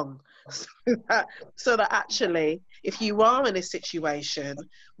strong. So that actually, if you are in a situation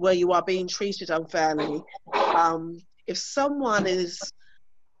where you are being treated unfairly, if someone is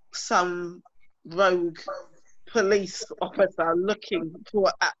some rogue police officer looking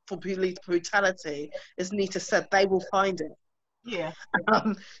for police brutality, as Nita said, they will find it. Yeah.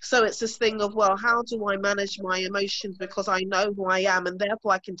 So it's this thing of, well, how do I manage my emotions because I know who I am, and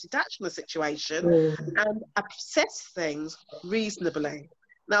therefore I can detach from the situation and assess things reasonably.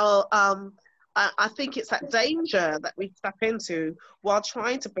 Now, I think it's that danger that we step into while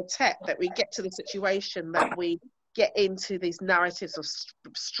trying to protect, that we get to the situation that we get into these narratives of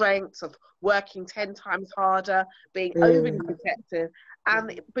strength, of working 10 times harder, being overly protective.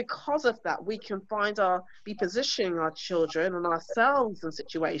 And because of that, we can be positioning our children and ourselves in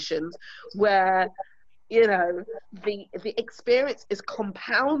situations where, you know, the experience is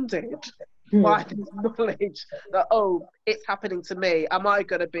compounded by this knowledge that, oh, it's happening to me. Am I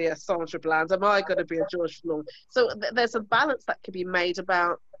going to be a Sandra Bland? Am I going to be a George Floyd? So there's a balance that can be made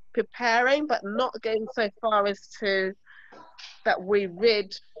about preparing, but not going so far as to that we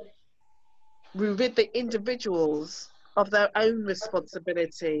rid the individuals of their own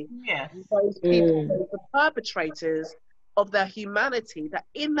responsibility. Yes. Those people, the perpetrators, of their humanity, that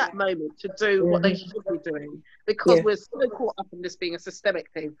in that moment to do what they should be doing, because we're so caught up in this being a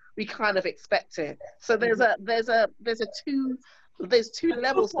systemic thing, we kind of expect it. So there's two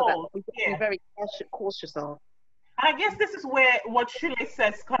levels to that we have to be very cautious of. I guess this is where what Shule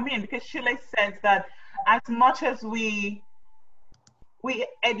says come in, because Shule says that as much as we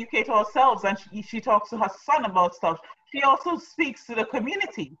educate ourselves, and she talks to her son about stuff, she also speaks to the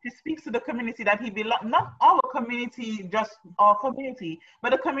community. She speaks to the community that he belongs, not our community, just our community,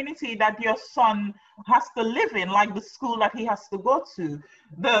 but the community that your son has to live in, like the school that he has to go to,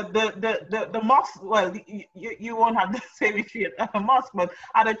 the mosque. Well, you won't have the same issue at a mosque, but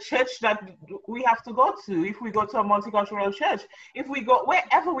at a church that we have to go to. If we go to a multicultural church, if we go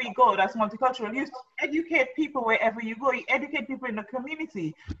wherever we go, that's multicultural. You educate people wherever you go. You educate people in the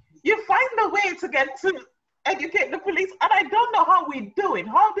community. You find a way to get to educate the police, and I don't know how we do it.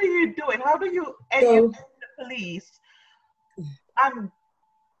 How do you do it? How do you educate the police?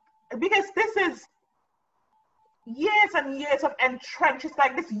 Because this is years and years of entrenched, it's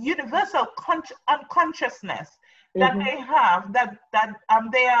like this universal unconsciousness that they have, that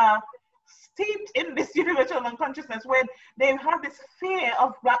they are steeped in this universal unconsciousness, where they have this fear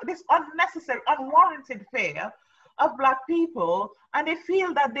of this unnecessary, unwarranted fear of Black people, and they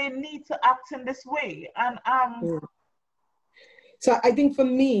feel that they need to act in this way. And so I think for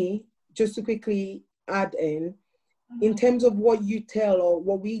me, just to quickly add in terms of what you tell or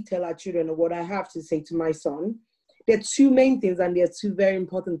what we tell our children, or what I have to say to my son, there are two main things, and there are two very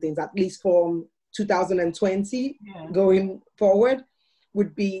important things, at least from 2020 going forward,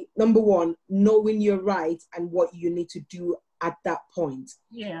 would be, number one, knowing your rights and what you need to do at that point.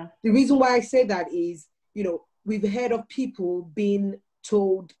 Yeah. The reason why I say that is, you know, we've heard of people being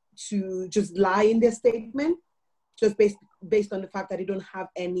told to just lie in their statement, just based on the fact that they don't have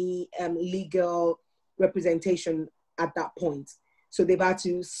any legal representation at that point. So they've had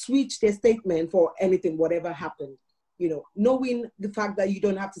to switch their statement for anything, whatever happened. You know, knowing the fact that you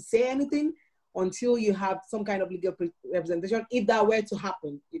don't have to say anything until you have some kind of legal representation, if that were to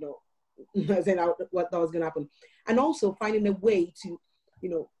happen, you know, saying what that was going to happen. And also finding a way to, you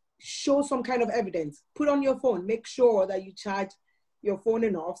know, show some kind of evidence. Put on your phone, make sure that you charge your phone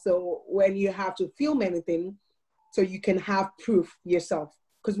enough, so when you have to film anything, so you can have proof yourself.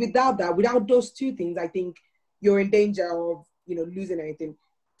 Because without that, without those two things, I think you're in danger of, you know, losing anything.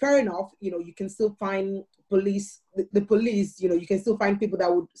 Fair enough, you know, you can still find the police, you know, you can still find people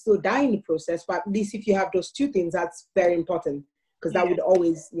that would still die in the process, but at least if you have those two things, that's very important, because that would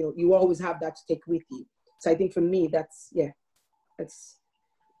always, you know, you always have that to take with you. So I think for me, that's.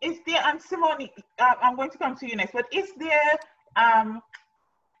 Is there, and Simone, I'm going to come to you next, but is there,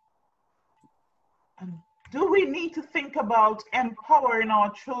 do we need to think about empowering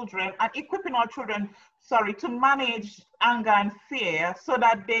our children and equipping our children, to manage anger and fear so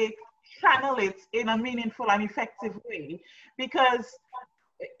that they channel it in a meaningful and effective way? Because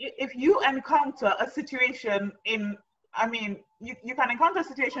if you encounter a situation you can encounter a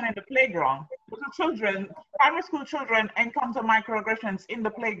situation in the playground. Little children, primary school children encounter microaggressions in the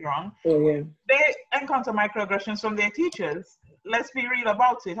playground. They encounter microaggressions from their teachers. Let's be real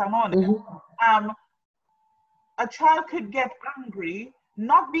about it, I'm honest. A child could get angry,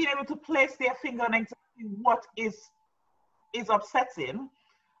 not being able to place their finger on exactly what is upsetting.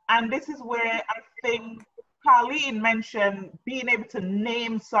 And this is where I think Carleen mentioned being able to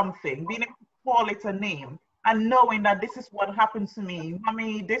name something, being able to call it a name, and knowing that this is what happened to me.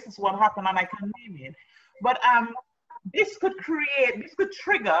 Mommy, this is what happened, and I can name it. But this could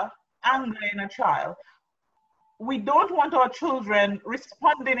trigger anger in a child. we don't want our children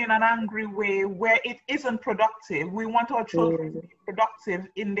responding in an angry way where it isn't productive. We want our children to be productive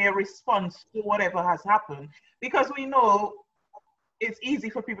in their response to whatever has happened, because we know it's easy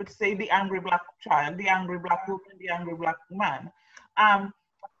for people to say the angry Black child, the angry Black woman, the angry Black man.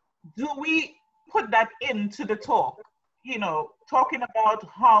 Do we put that into the talk? You know, talking about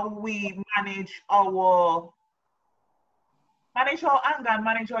how we manage our anger and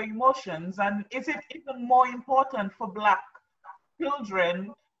manage our emotions. And is it even more important for Black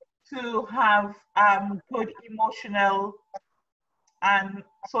children to have good emotional and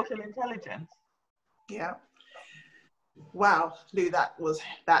social intelligence? Yeah. Wow, Lou,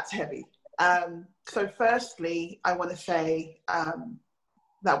 that's heavy. So firstly, I want to say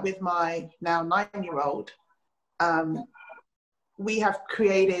that with my now 9-year-old, we have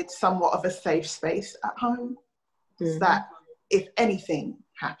created somewhat of a safe space at home, that if anything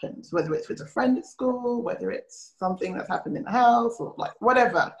happens, whether it's with a friend at school, whether it's something that's happened in the house, or like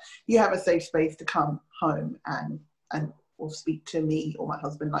whatever, you have a safe space to come home and or speak to me or my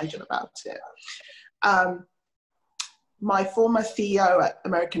husband Nigel about it. My former CEO at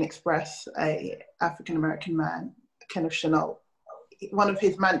American Express, a African-American man, Kenneth Chenault, one of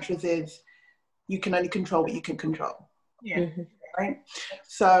his mantras is, you can only control what you can control. Yeah. Right?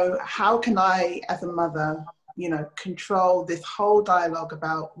 So how can I, as a mother, you know, control this whole dialogue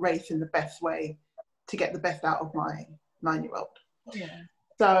about race in the best way to get the best out of my 9-year-old? Yeah.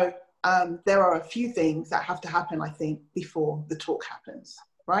 So there are a few things that have to happen, I think, before the talk happens,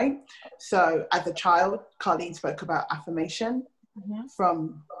 right? So as a child, Carlene spoke about affirmation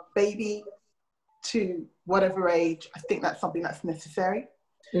from baby to whatever age. I think that's something that's necessary.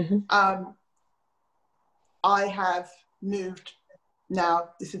 I have moved now,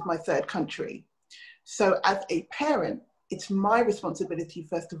 this is my 3rd country. So as a parent, it's my responsibility,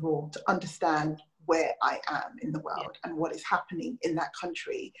 first of all, to understand where I am in the world and what is happening in that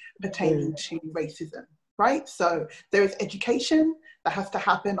country pertaining to racism, right? So there is education that has to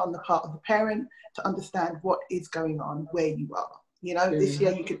happen on the part of the parent to understand what is going on where you are. You know, this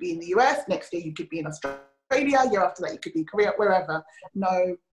year you could be in the US, next year you could be in Australia, year after that you could be in Korea, wherever.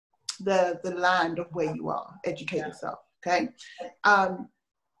 Know the land of where you are, educate yourself, okay?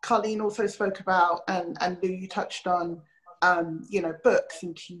 Carlene also spoke about, and Lou, you touched on, you know, books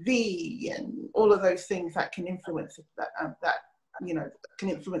and TV and all of those things that can influence that you know, can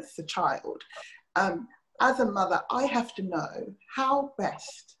influence the child. As a mother, I have to know how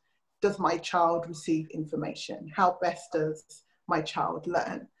best does my child receive information? How best does my child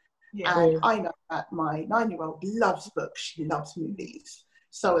learn? And I know that my 9-year-old loves books, she loves movies.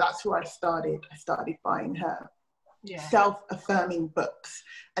 So that's where I started. I started buying her self-affirming books.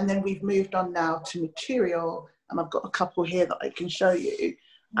 And then we've moved on now to material, and I've got a couple here that I can show you,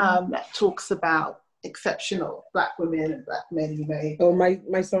 that talks about exceptional Black women and Black men who made. Oh,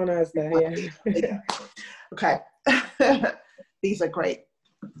 my son has that, yeah. Okay. These are great.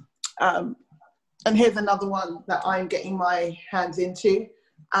 And here's another one that I'm getting my hands into,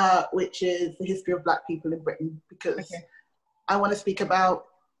 which is the history of Black people in Britain, because I want to speak about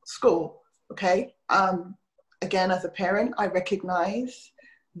school, okay? Again, as a parent, I recognize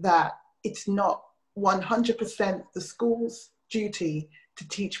that it's not 100% the school's duty to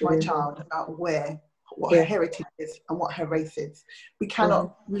teach my child about what her heritage is and what her race is. We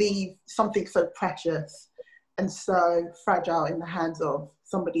cannot leave something so precious and so fragile in the hands of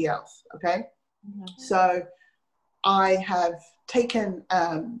somebody else, okay? So I have taken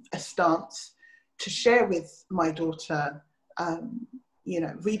a stance to share with my daughter you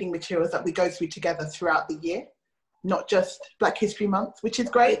know, reading materials that we go through together throughout the year, not just Black History Month, which is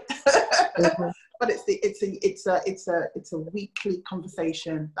great, but it's a weekly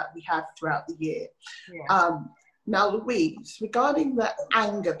conversation that we have throughout the year. Now, Louise, regarding the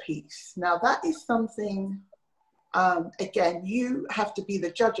anger piece, now that is something, again, you have to be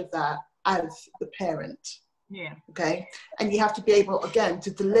the judge of that as the parent. Okay, and you have to be able, again, to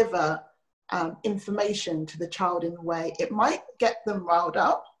deliver information to the child in a way, it might get them riled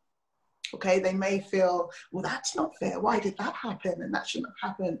up. Okay, they may feel, well, that's not fair. Why did that happen? And that shouldn't have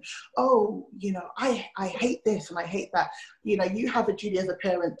happened. Oh, you know, I hate this and I hate that. You know, you have a duty as a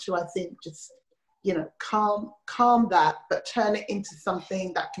parent to, I think, just, you know, calm that, but turn it into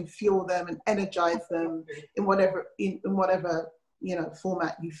something that can fuel them and energize them in whatever, you know,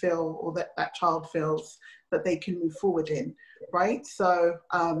 format you feel, or that child feels that they can move forward in, right? So,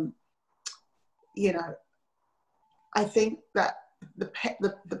 you know, I think that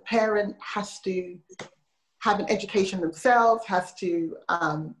the parent has to have an education themselves, has to,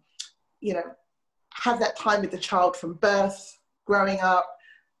 you know, have that time with the child from birth, growing up,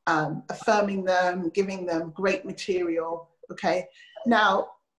 affirming them, giving them great material, okay? Now,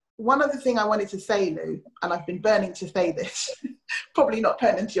 one other thing I wanted to say, Lou, and I've been burning to say this, probably not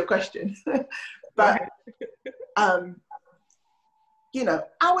pertinent to your question, but, you know,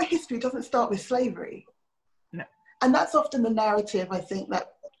 our history doesn't start with slavery. No. And that's often the narrative, I think,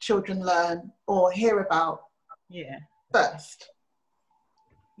 that children learn or hear about first.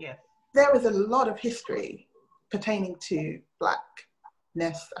 Yes. There is a lot of history pertaining to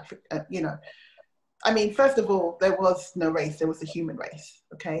Blackness, you know. I mean, first of all, there was no race, there was the human race,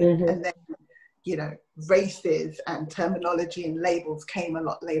 okay? Mm-hmm. And then, you know, races and terminology and labels came a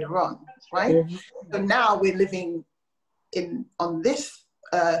lot later on, right? Mm-hmm. So now we're living on this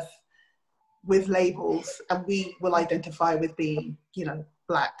earth with labels, and we will identify with being, you know,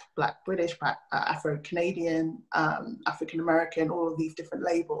 Black British, Black Afro-Canadian, African-American, all of these different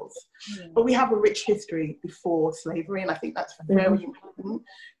labels. But we have a rich history before slavery, and I think that's very important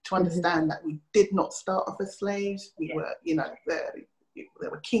to understand that we did not start off as slaves. We were, you know, there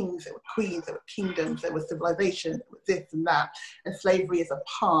were kings, there were queens, there were kingdoms, there was civilization, there was this and that. And slavery is a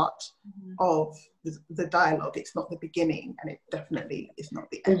part of the dialogue. It's not the beginning, and it definitely is not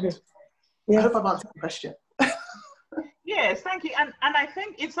the end. Yeah. I hope I've answered the question. Yes, thank you. And I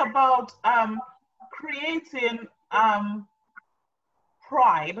think it's about creating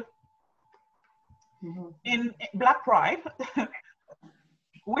pride, in Black pride,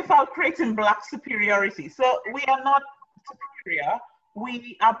 without creating Black superiority. So we are not superior.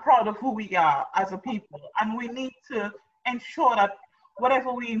 We are proud of who we are as a people, and we need to ensure that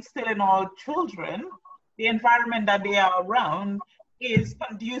whatever we instill in our children, the environment that they are around is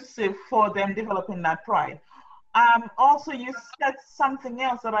conducive for them developing that pride. Also, you said something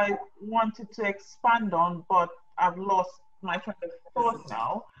else that I wanted to expand on, but I've lost my train of thought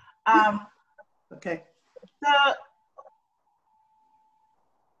now. Okay.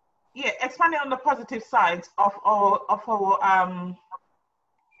 Expanding on the positive sides of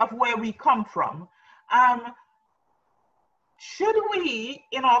where we come from. Should we,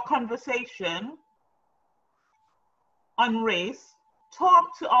 in our conversation on race,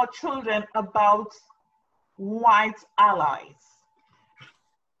 talk to our children about white allies?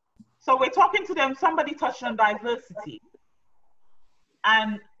 So we're talking to them, somebody touched on diversity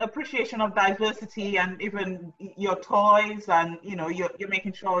and appreciation of diversity, and even your toys, and you know, you're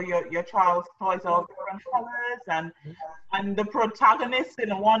making sure your child's toys are different colors, and the protagonist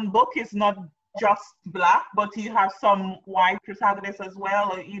in one book is not just Black, but you have some white protagonists as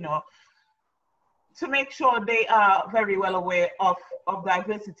well, you know, to make sure they are very well aware of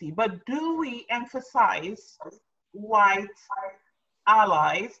diversity. But do we emphasize white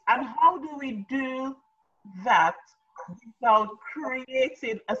allies, and how do we do that without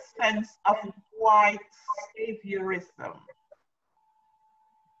creating a sense of white saviorism?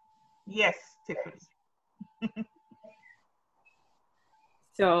 Yes, Tiffany.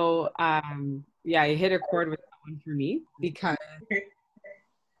 So yeah, you hit a chord with that one for me, because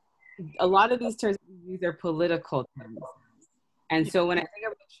a lot of these terms we use are political terms. And so when I think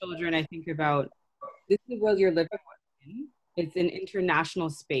about children, I think about, this is the world you're living in. It's an international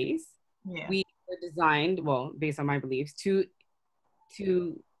space. Yeah. We are designed, well, based on my beliefs, to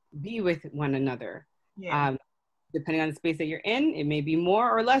be with one another. Yeah. Depending on the space that you're in, it may be more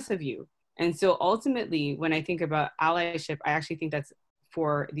or less of you. And so ultimately, when I think about allyship, I actually think that's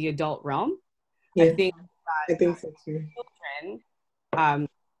for the adult realm. Yeah. I think so too. Children,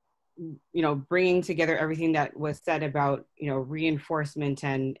 you know, bringing together everything that was said about, you know, reinforcement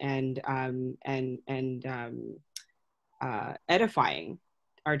and edifying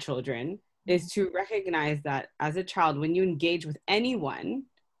our children, is to recognize that as a child, when you engage with anyone,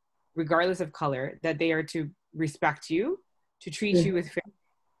 regardless of color, that they are to respect you, to treat you with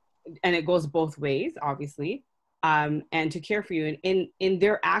fairness, and it goes both ways, obviously, and to care for you. And in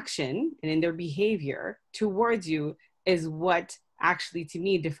their action and in their behavior towards you is what actually, to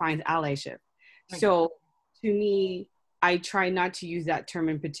me, defines allyship. So to me, I try not to use that term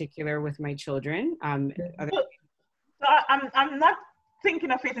in particular with my children. I'm not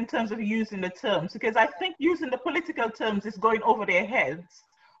thinking of it in terms of using the terms, because I think using the political terms is going over their heads.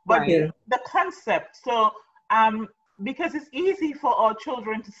 But the concept, so because it's easy for our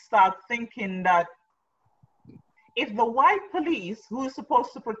children to start thinking that if the white police, who is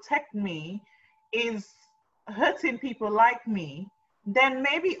supposed to protect me, is hurting people like me, then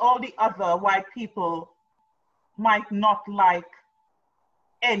maybe all the other white people might not like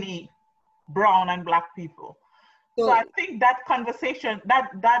any brown and Black people. So I think that conversation,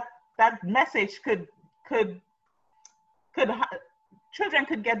 that message children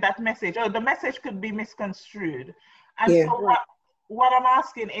could get that message, or the message could be misconstrued. And so what I'm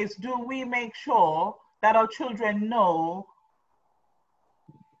asking is, do we make sure that our children know,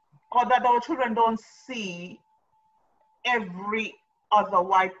 or that our children don't see every other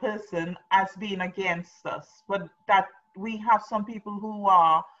white person as being against us, but that we have some people who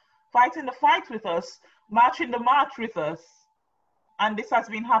are fighting the fight with us, marching the march with us, and this has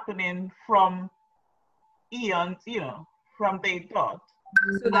been happening from eons, you know, from day dot.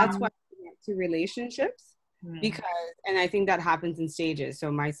 So that's why we get to relationships, because, and I think that happens in stages.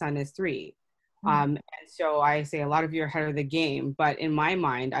 So my son is 3. And so I say a lot of you are ahead of the game, but in my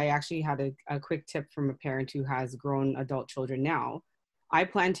mind, I actually had a quick tip from a parent who has grown adult children now. I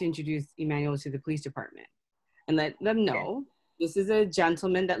plan to introduce Emmanuel to the police department and let them know this is a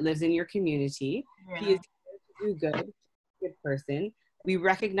gentleman that lives in your community. He is here to do good person. We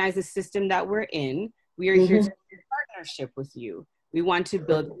recognize the system that we're in. We are here to do partnership with you. We want to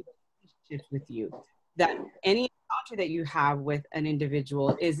build relationships with you. That any encounter that you have with an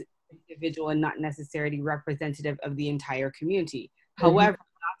individual is individual and not necessarily representative of the entire community. However, not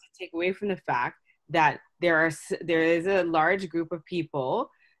to take away from the fact that there is a large group of people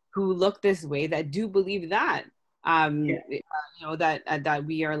who look this way that do believe that you know, that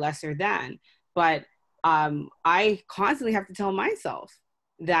we are lesser than. But I constantly have to tell myself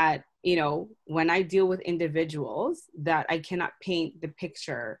that, you know, when I deal with individuals, that I cannot paint the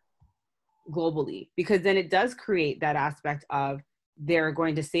picture globally, because then it does create that aspect of they're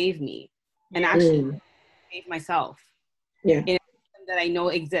going to save me, and actually save myself in a system that I know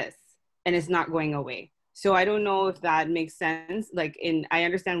exists and it's not going away. So I don't know if that makes sense. Like, I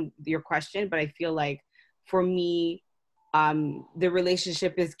understand your question, but I feel like for me, the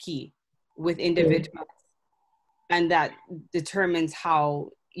relationship is key with individuals, and that determines how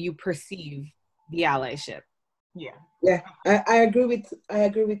you perceive the allyship. I agree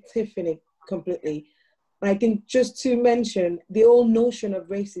with Tiffany completely. I think just to mention the whole notion of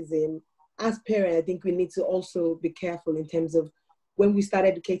racism, as parents, I think we need to also be careful in terms of when we start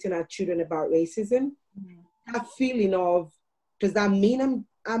educating our children about racism, that feeling of, does that mean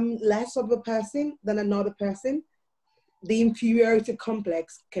I'm less of a person than another person? The inferiority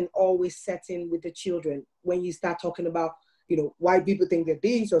complex can always set in with the children when you start talking about, you know, white people think they're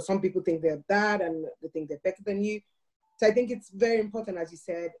this, or some people think they're that, and they think they're better than you. So I think it's very important, as you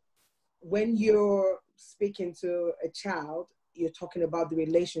said, when you're speaking to a child, you're talking about the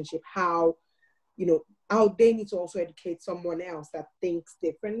relationship, how, you know, how they need to also educate someone else that thinks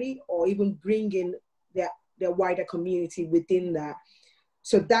differently, or even bring in their wider community within that.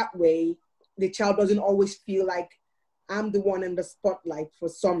 So that way, the child doesn't always feel like I'm the one in the spotlight for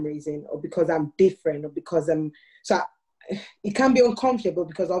some reason, or because I'm different, or because it can be uncomfortable,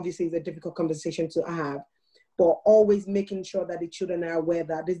 because obviously it's a difficult conversation to have. But always making sure that the children are aware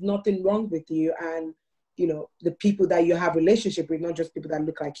that there's nothing wrong with you, and, you know, the people that you have relationship with, not just people that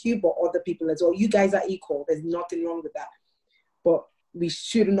look like you, but other people as well. You guys are equal. There's nothing wrong with that. But we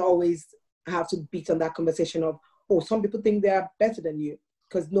shouldn't always have to beat on that conversation of, oh, some people think they are better than you.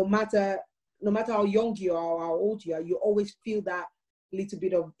 Because no matter how young you are or how old you are, you always feel that little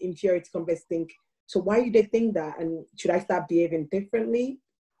bit of inferiority complex. Think, so why do they think that? And should I start behaving differently?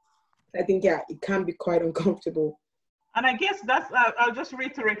 I think, it can be quite uncomfortable. And I guess that's, I'll just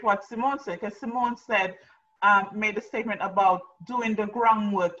reiterate what Simone said, because Simone said, made a statement about doing the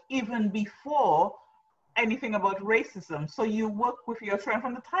groundwork even before anything about racism. So you work with your children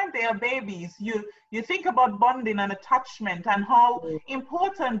from the time they are babies. You think about bonding and attachment, and how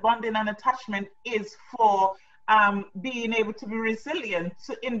important bonding and attachment is for being able to be resilient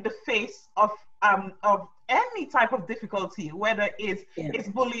in the face of any type of difficulty, whether it's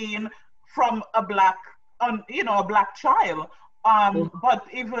bullying from a black child, but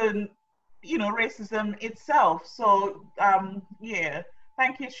even, you know, racism itself. So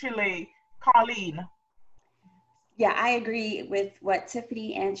thank you, Shile. Carleen. Yeah, I agree with what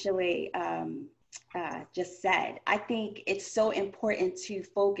Tiffany and Shile just said. I think it's so important to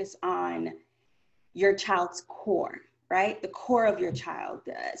focus on your child's core, right? The core of your child,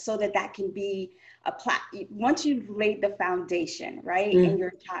 so that can be once you've laid the foundation, right, in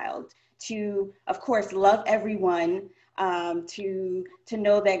your child, to, of course, love everyone, to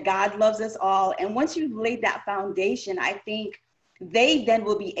know that God loves us all. And once you've laid that foundation, I think they then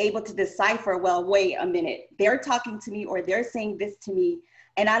will be able to decipher, well, wait a minute, they're talking to me, or they're saying this to me,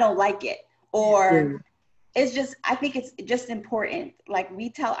 and I don't like it. Or it's just, I think it's just important. Like,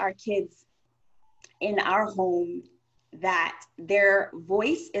 we tell our kids in our home that their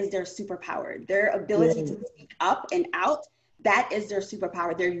voice is their superpower. Their ability to speak up and out, that is their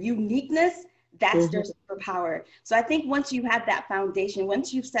superpower. Their uniqueness, that's their superpower. So I think once you have that foundation,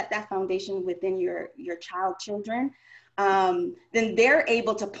 once you've set that foundation within your children, then they're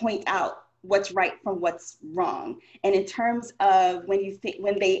able to point out what's right from what's wrong. And in terms of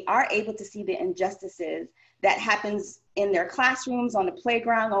when they are able to see the injustices that happens in their classrooms, on the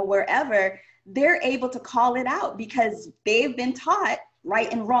playground, or wherever, they're able to call it out because they've been taught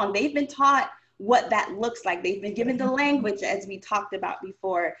right and wrong. They've been taught what that looks like. They've been given the language, as we talked about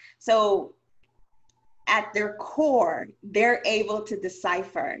before. So at their core, they're able to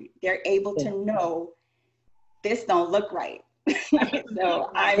decipher. They're able to know this don't look right.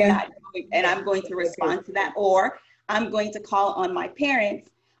 So I'm not going, and I'm going to respond to that, or I'm going to call on my parents,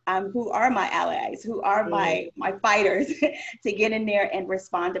 who are my allies, who are my fighters, to get in there and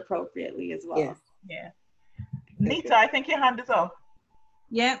respond appropriately as well. Yeah. Nita, I think your hand is up.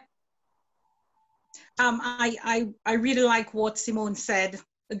 Yeah. I really like what Simone said.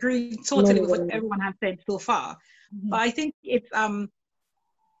 Agree totally with what everyone has said so far. But I think it's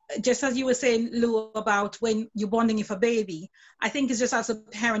just as you were saying, Lou, about when you're bonding with a baby, I think it's just as a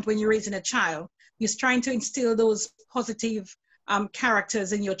parent, when you're raising a child, you're trying to instill those positive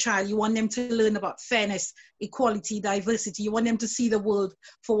characters in your child. You want them to learn about fairness, equality, diversity. You want them to see the world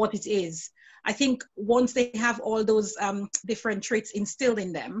for what it is. I think once they have all those different traits instilled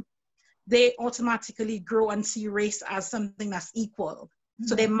in them, they automatically grow and see race as something that's equal.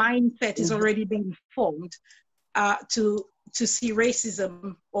 So their mindset is already being formed to see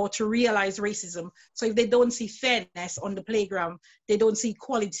racism or to realize racism. So if they don't see fairness on the playground, they don't see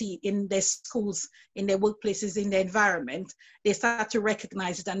equality in their schools, in their workplaces, in their environment, they start to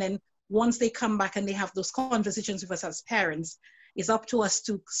recognize it. And then once they come back and they have those conversations with us as parents, it's up to us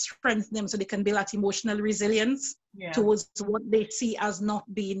to strengthen them so they can build that emotional resilience towards what they see as not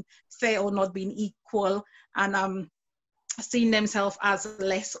being fair or not being equal, and seeing themselves as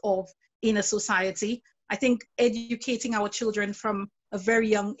less of in a society. I think educating our children from a very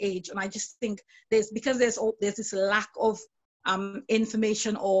young age, and I just think there's this lack of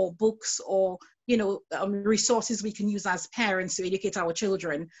information or books or resources we can use as parents to educate our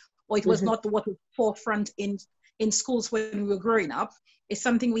children, or it was not what was forefront in schools when we were growing up. It's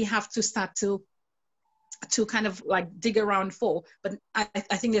something we have to start to kind of like dig around for. But I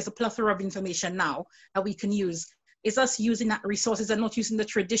think there's a plethora of information now that we can use. It's us using that resources and not using the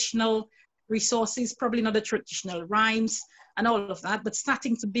traditional resources, probably not the traditional rhymes and all of that, but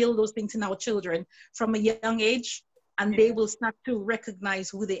starting to build those things in our children from a young age, and they will start to recognize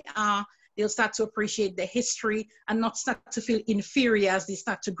who they are. They'll start to appreciate their history and not start to feel inferior as they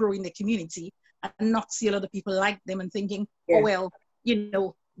start to grow in the community and not see a lot of people like them and thinking, oh, well,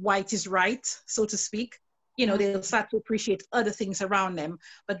 white is right, so to speak. They'll start to appreciate other things around them,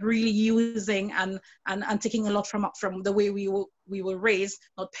 but really using and taking a lot from the way we were raised,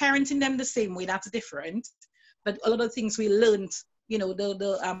 not parenting them the same way, that's different, but a lot of things we learned,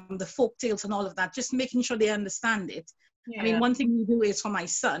 the folk tales and all of that, just making sure they understand it. I mean, one thing we do is for my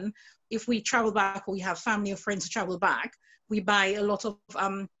son, if we travel back or we have family or friends who travel back, we buy a lot of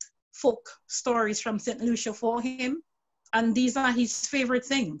folk stories from St. Lucia for him. And these are his favorite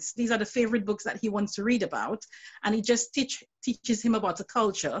things. These are the favorite books that he wants to read about. And he just teaches him about a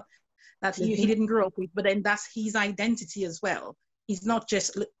culture that he didn't grow up with, but then that's his identity as well. He's not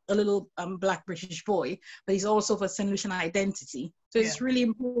just a little Black British boy, but he's also of a St. Lucian identity. So it's really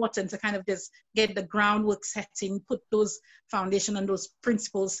important to kind of just get the groundwork setting, put those foundation and those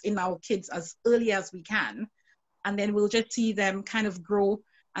principles in our kids as early as we can. And then we'll just see them kind of grow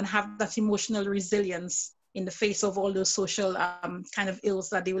and have that emotional resilience in the face of all those social kind of ills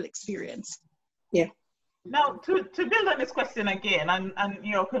that they will experience. Yeah. Now, to build on this question again, and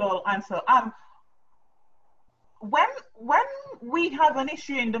could all answer. When we have an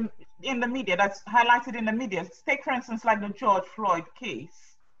issue in the media that's highlighted in the media, take for instance like the George Floyd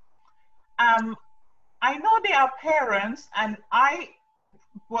case. I know there are parents, and I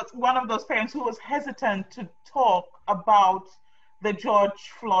was one of those parents who was hesitant to talk about the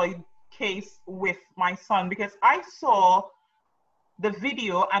George Floyd case with my son because I saw the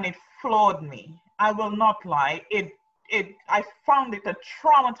video and it floored me. I will not lie. I found it a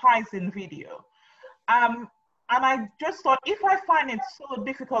traumatizing video. And I just thought, if I find it so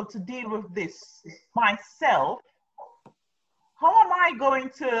difficult to deal with this myself, how am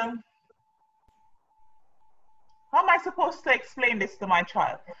I supposed to explain this to my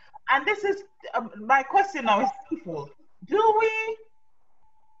child? And this is, my question now is twofold.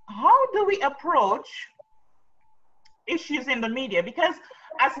 How do we approach issues in the media? Because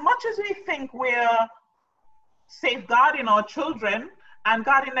as much as we think we're safeguarding our children and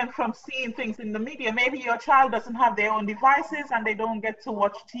guarding them from seeing things in the media, maybe your child doesn't have their own devices and they don't get to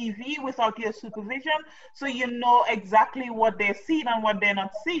watch TV without your supervision, so you know exactly what they're seeing and what they're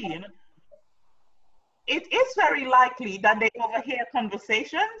not seeing. it is very likely that they overhear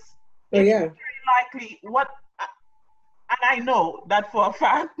conversations. Oh, It's yeah. very likely and I know that for a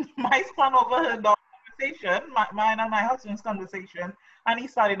fact, my son overheard the conversation, mine and my husband's conversation, and he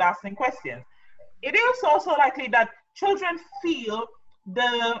started asking questions. It is also likely that children feel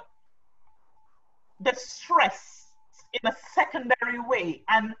the stress in a secondary way,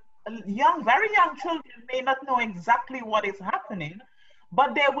 and very young children may not know exactly what is happening,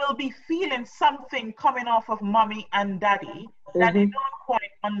 but they will be feeling something coming off of mommy and daddy that they don't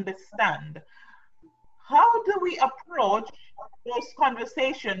quite understand. How do we approach those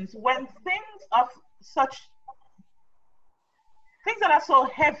conversations when things that are so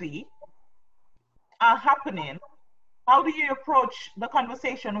heavy are happening? How do you approach the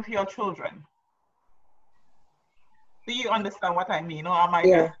conversation with your children? Do you understand what I mean, or am I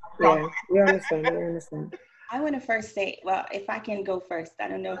just wrong? You understand, you understand. I want to first say, well, if I can go first, I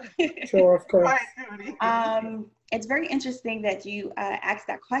don't know. Sure, of course. It's very interesting that you asked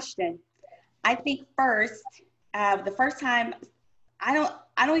that question. I think first, the first time, I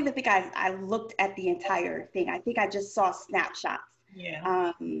don't even think I looked at the entire thing. I think I just saw snapshots.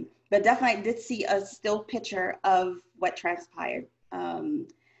 Yeah. But definitely I did see a still picture of what transpired.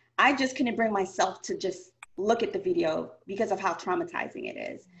 I just couldn't bring myself to just look at the video because of how traumatizing it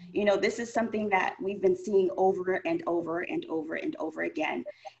is. You know, this is something that we've been seeing over and over and over and over again.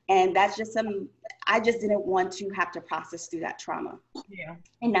 And that's just I just didn't want to have to process through that trauma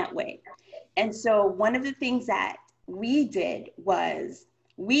in that way. And so one of the things that we did was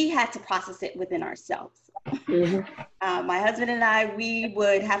we had to process it within ourselves. My husband and I, we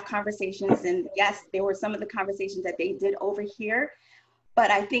would have conversations, and yes, there were some of the conversations that they did over here,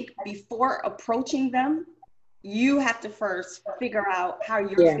 but I think before approaching them, you have to first figure out how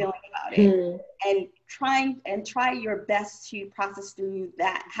you're feeling about it, and try your best to process through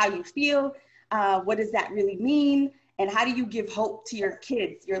that, how you feel, what does that really mean, and how do you give hope to your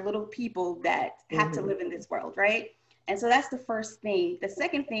kids, your little people that have to live in this world, right? And so that's the first thing. The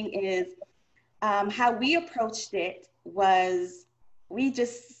second thing is how we approached it was we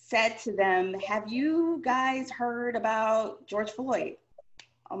just said to them, have you guys heard about George Floyd,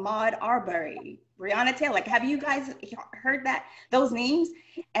 Ahmaud Arbery, Breonna Taylor? Like, have you guys heard those names?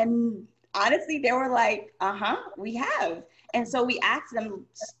 And honestly, they were like, we have. And so we asked them,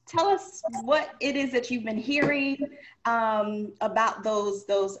 tell us what it is that you've been hearing about those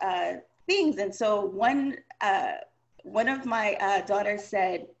things. And so one of my daughters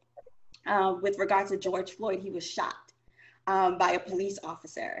said, with regard to George Floyd, he was shot by a police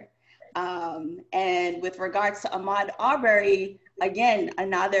officer. And with regards to Ahmaud Arbery, again,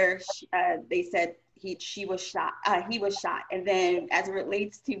 they said he was shot. And then as it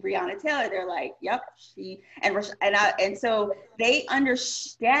relates to Breonna Taylor, they're like, yep, and so they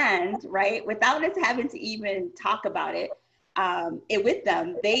understand, right? Without us having to even talk about it with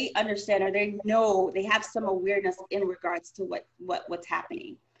them, they understand, or they know, they have some awareness in regards to what's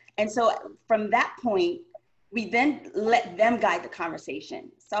happening. And so from that point, we then let them guide the conversation.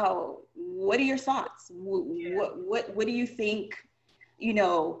 So what are your thoughts? What do you think,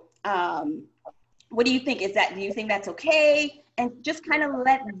 what do you think? Do you think that's okay? And just kind of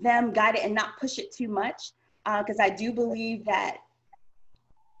let them guide it and not push it too much. Because I do believe that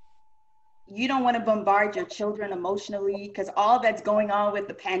you don't want to bombard your children emotionally, because all that's going on with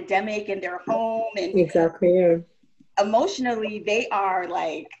the pandemic and they're home and emotionally, they are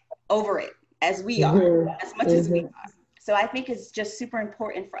like over it as we are, as much as we are. So I think it's just super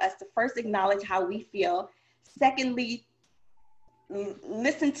important for us to first acknowledge how we feel. Secondly,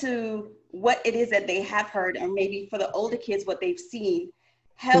 listen to what it is that they have heard, and maybe for the older kids, what they've seen,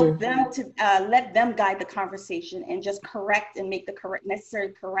 help them to let them guide the conversation and just correct and make the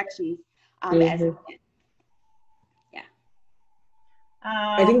necessary corrections as needed. Yeah.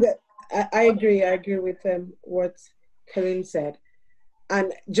 I think that I agree with what Karim said.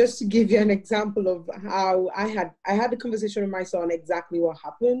 And just to give you an example of how I had a conversation with my son, exactly what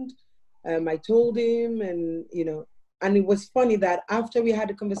happened. I told him, and and it was funny that after we had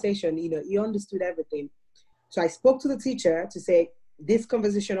the conversation, he understood everything. So I spoke to the teacher to say, this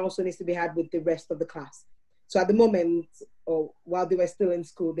conversation also needs to be had with the rest of the class. So at the moment, or while they were still in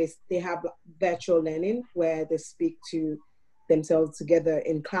school, they have virtual learning where they speak to themselves together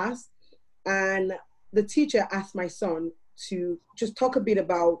in class. And the teacher asked my son to just talk a bit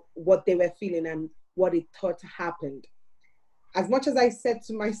about what they were feeling and what he thought happened. As much as I said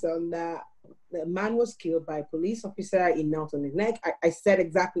to my son that the man was killed by a police officer, he knelt on his neck, I said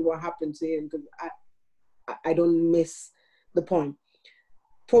exactly what happened to him, because I don't miss the point.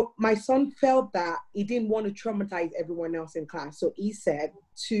 For my son felt that he didn't want to traumatize everyone else in class. So he said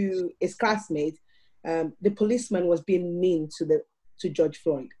to his classmates, the policeman was being mean to George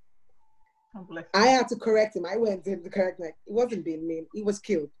Floyd. Oh, bless I him. had to correct him. I went to him to correct him. Like, he wasn't being mean. He was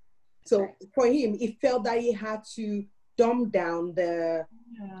killed. So for him, he felt that he had to dumb down the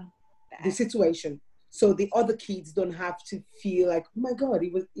situation, so the other kids don't have to feel like, oh my God,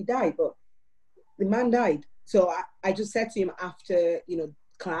 he died, but the man died. So I just said to him after,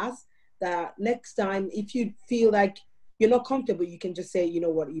 class, that next time, if you feel like you're not comfortable, you can just say, you know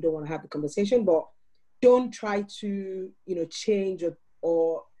what, you don't want to have the conversation, but don't try to, change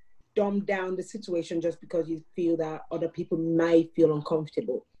or dumb down the situation just because you feel that other people might feel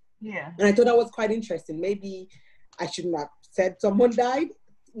uncomfortable. Yeah. And I thought that was quite interesting. Maybe I shouldn't have said someone died.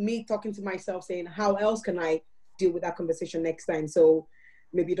 Me talking to myself saying, how else can I deal with that conversation next time? So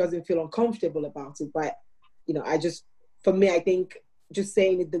maybe it doesn't feel uncomfortable about it. But, for me, I think just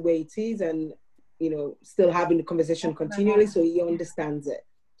saying it the way it is and, still having the conversation continually so he understands it.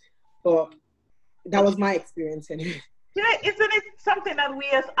 But that was my experience anyway. Yeah, isn't it something that we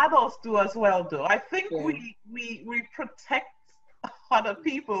as adults do as well, though? I think we protect other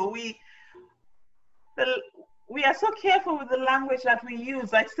people. We are so careful with the language that we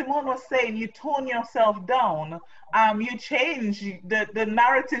use. Like Simone was saying, you tone yourself down. You change the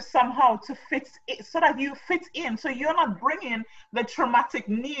narrative somehow to fit it, so that you fit in. So you're not bringing the traumatic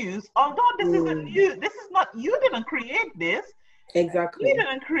news. Although this isn't you. This is not, you didn't create this. Exactly. He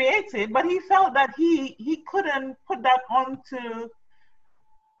didn't create it, but he felt that he couldn't put that on to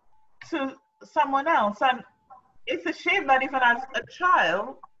someone else. And it's a shame that even as a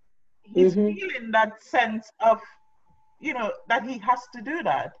child, he's feeling that sense of, that he has to do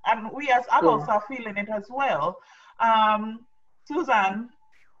that. And we as adults are feeling it as well. Susan,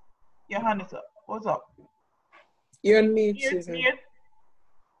 your hand is up. What's up? You're on mute, Susan.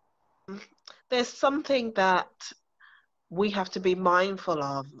 There's something that we have to be mindful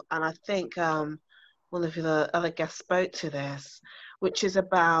of, and I think one of the other guests spoke to this, which is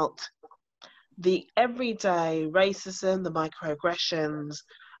about the everyday racism, the microaggressions,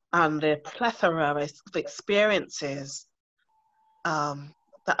 and the plethora of experiences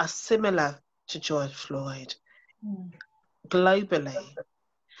that are similar to George Floyd globally,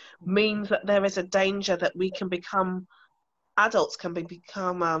 means that there is a danger that we can become, adults can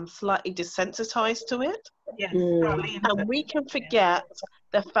become slightly desensitized to it. Yes. And we can forget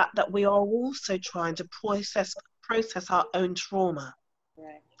the fact that we are also trying to process our own trauma.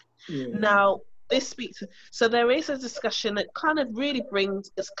 Right. Now, this speaks, so there is a discussion that kind of really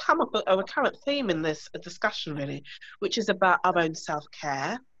it's come up a recurrent theme in this discussion really, which is about our own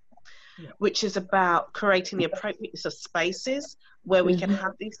self-care, which is about creating the appropriateness of spaces where we can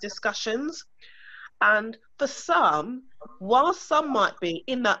have these discussions. And for some, while some might be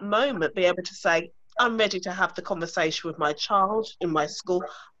in that moment be able to say, I'm ready to have the conversation with my child in my school,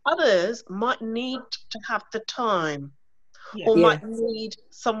 others might need to have the time or might need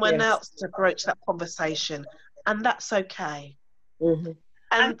someone else to broach that conversation, and that's okay.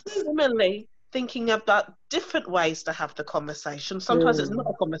 And similarly, thinking about different ways to have the conversation. Sometimes it's not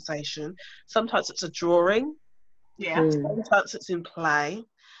a conversation, sometimes it's a drawing, sometimes it's in play.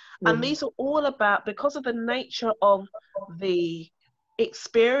 And these are all about, because of the nature of the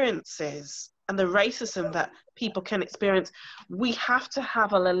experiences and the racism that people can experience, we have to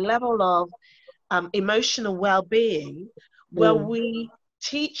have a level of emotional well-being where we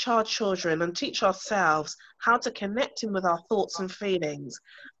teach our children and teach ourselves how to connect in with our thoughts and feelings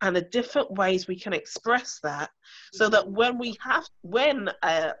and the different ways we can express that, so that when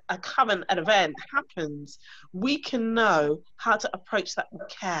a current event happens, we can know how to approach that with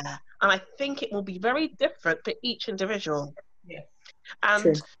care. And I think it will be very different for each individual. Yes.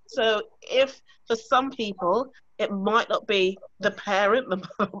 And so if for some people it might not be the parent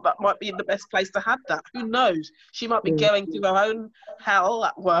that might be in the best place to have that, who knows, she might be going through her own hell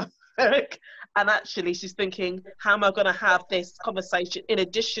at work and actually she's thinking, how am I going to have this conversation in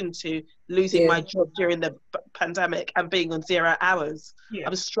addition to losing my job during the pandemic and being on 0 hours?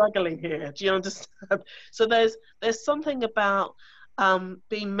 I'm struggling here, do you understand? So there's something about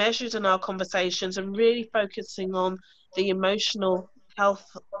being measured in our conversations and really focusing on the emotional health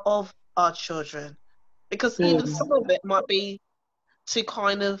of our children, because even some of it might be to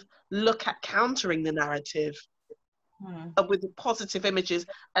kind of look at countering the narrative with the positive images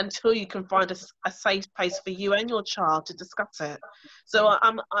until you can find a safe place for you and your child to discuss it. So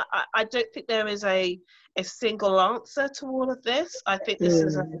I don't think there is a single answer to all of this. I think this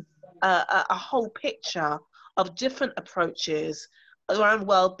is a whole picture of different approaches around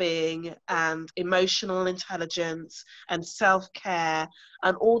well-being and emotional intelligence and self-care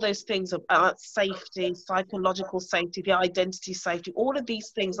and all those things about safety, psychological safety, the identity safety, all of these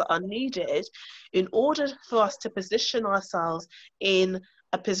things that are needed in order for us to position ourselves in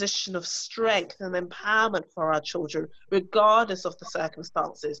a position of strength and empowerment for our children, regardless of the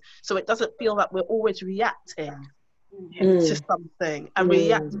circumstances. So it doesn't feel that we're always reacting to something and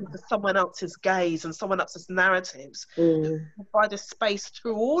reacting to someone else's gaze and someone else's narratives. Provide a space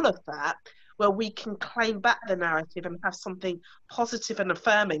through all of that where we can claim back the narrative and have something positive and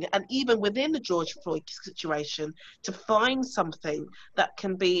affirming, and even within the George Floyd situation, to find something that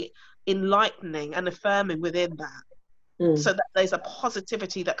can be enlightening and affirming within that, so that there's a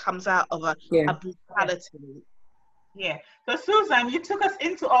positivity that comes out of a brutality. Yeah. So Susan, you took us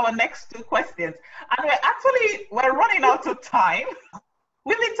into our next two questions, and we're running out of time.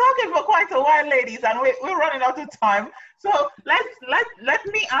 We've been talking for quite a while, ladies, and we're running out of time. So let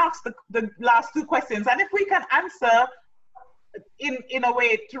me ask the last two questions, and if we can answer in a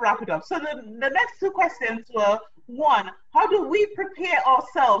way to wrap it up. So the next two questions were, one, how do we prepare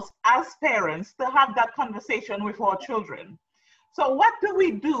ourselves as parents to have that conversation with our children? So what do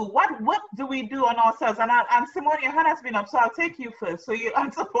we do? What do we do on ourselves? And Simone, your hand has been up, so I'll take you first. So you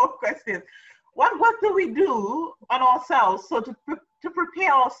answer both questions. What do we do on ourselves so to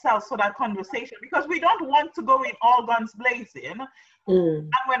prepare ourselves for that conversation? Because we don't want to go in all guns blazing,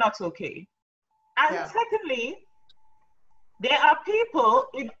 and we're not okay. And secondly, there are people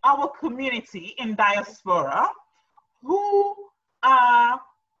in our community in diaspora who are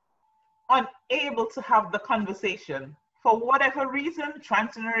unable to have the conversation for whatever reason,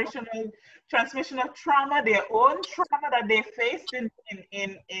 transmission of trauma, their own trauma that they faced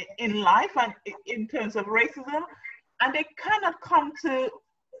in life and in terms of racism, and they cannot come to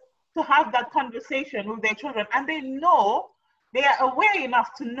have that conversation with their children, and they are aware enough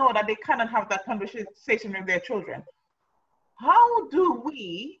to know that they cannot have that conversation with their children. How do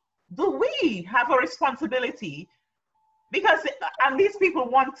we have a responsibility? Because, and these people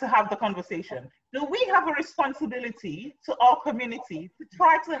want to have the conversation. Do we have a responsibility to our community to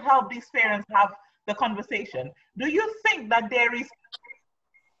try to help these parents have the conversation? Do you think that there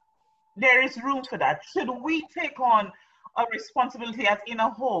is room for that? Should we take on a responsibility as in a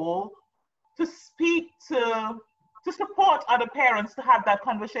whole to speak to support other parents to have that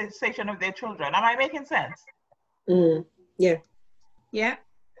conversation with their children? Am I making sense? Yeah.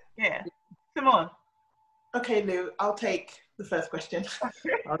 Simone. Okay, Lou, I'll take the first question.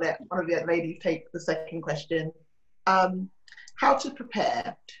 I'll let one of the ladies take the second question. How to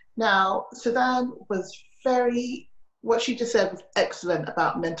prepare. Now, Sudan was what she just said was excellent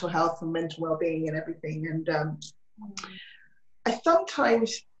about mental health and mental well-being and everything. And I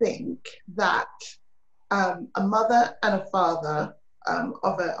sometimes think that a mother and a father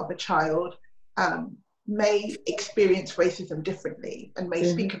of a child may experience racism differently and may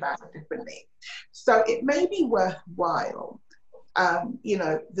speak about it differently. So it may be worthwhile,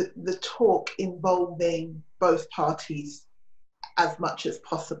 the talk involving both parties as much as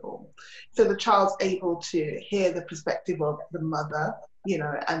possible. So the child's able to hear the perspective of the mother,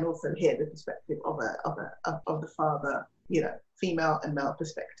 and also hear the perspective of the father, female and male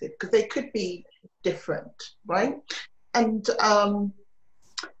perspective, because they could be different, right? And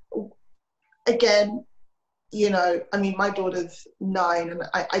again, my daughter's 9, and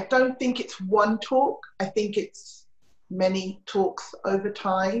I don't think it's one talk. I think it's many talks over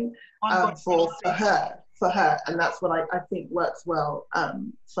time for her, and that's what I think works well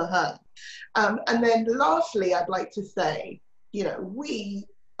for her. And then lastly, I'd like to say, we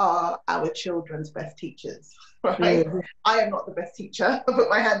are our children's best teachers, right? I am not the best teacher. I'll put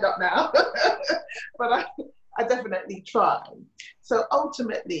my hand up now, but I definitely try. So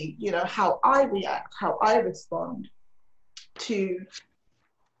ultimately, how I react, how I respond to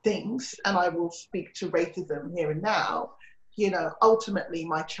things, and I will speak to racism here and now, ultimately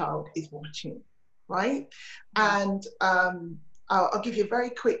my child is watching, right? And I'll give you a very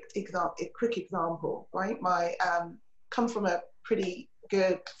quick example, right? Come from a pretty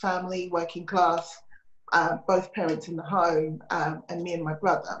good family, working class, both parents in the home, and me and my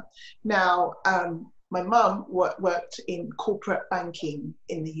brother. Now, my mum worked in corporate banking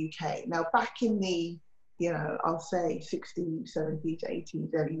in the UK. Now, back in the, I'll say 60s, 70s,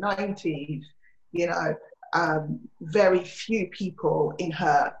 80s, early 90s, very few people in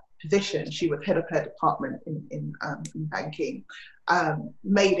her position, she was head of her department in banking,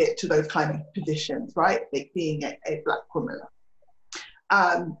 made it to those kind of positions, right? Like being a Black woman.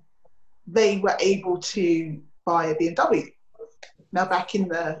 They were able to buy a BMW. Now, back in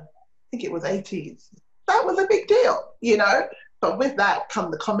the, I think it was 80s, that was a big deal, But with that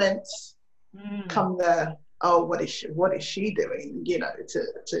come the comments, come the, oh, what is she doing? You know,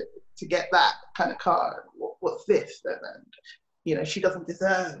 to get that kind of car. What's this? And you know, she doesn't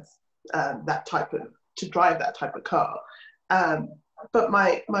deserve that type of, to drive that type of car. But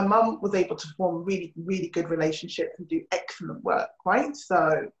my mum was able to form really, really good relationships and do excellent work, right?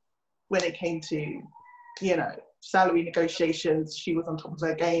 So when it came to, you know, salary negotiations, she was on top of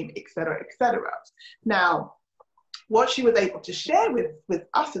her game, et cetera, et cetera. Now, what she was able to share with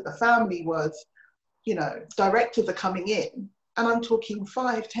us as a family was, you know, directors are coming in, and I'm talking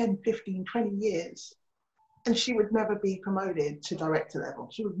 5, 10, 15, 20 years, and she would never be promoted to director level.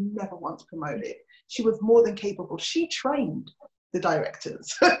 She was never once promoted. She was more than capable. She trained the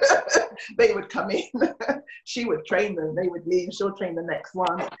directors. They would come in, she would train them, they would leave, she'll train the next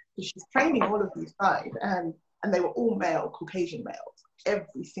one. So she's training all of these guys, and they were all male, Caucasian males,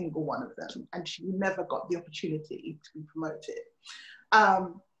 every single one of them, and she never got the opportunity to be promoted.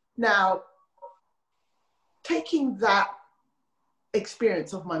 Now, taking that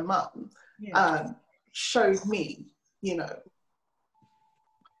experience of my mum showed me, you know,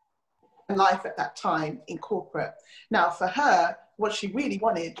 life at that time in corporate. Now for her, what she really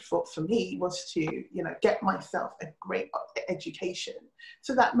wanted for me was to, you know, get myself a great education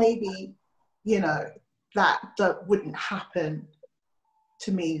so that maybe, you know, that wouldn't happen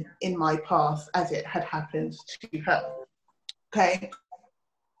to me in my past as it had happened to her. Okay.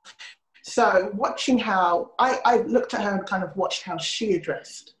 So watching how, I looked at her and kind of watched how she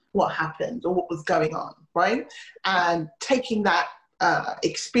addressed what happened or what was going on, right? And taking that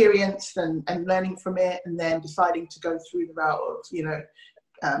experience and learning from it, and then deciding to go through the route of, you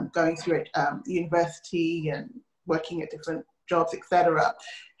know, going through it, university and working at different jobs, etc.,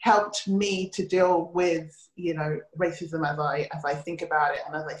 helped me to deal with, you know, racism as I think about it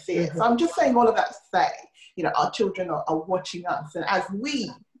and as I see it. So I'm just saying all of that to say, you know, our children are watching us, and as we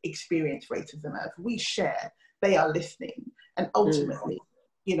experience racism, as we share, they are listening, and ultimately,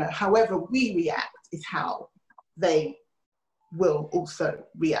 you know, however we react is how they will also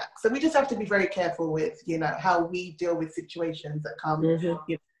react. So we just have to be very careful with, you know, how we deal with situations that come you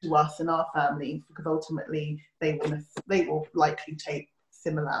know, to us and our families, because ultimately they will likely take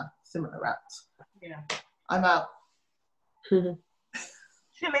similar routes. Yeah. I'm out. Shirley,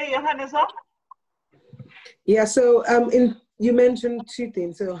 your hand is up. Yeah, so you mentioned two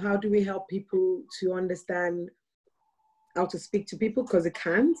things. So how do we help people to understand how to speak to people, because they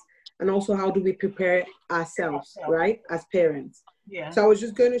can't, and also how do we prepare ourselves, right, as parents? Yeah. So I was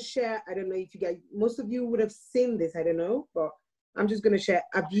just going to share, I don't know if you guys, most of you would have seen this, I don't know, but I'm just going to share.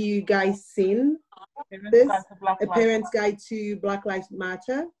 Have you guys seen this? A Parent's Guide to Black Lives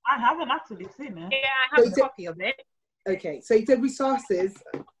Matter? I haven't actually seen it. Yeah, I have a copy of it. Okay, so it's a resources.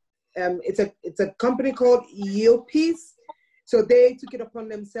 It's a company called Yelpies. So they took it upon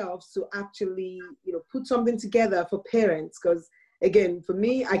themselves to actually, you know, put something together for parents, because again, for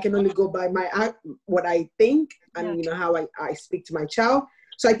me, I can only go by what I think and, you know, how I speak to my child.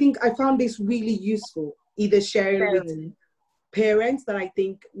 So I think I found this really useful, either sharing with parents that I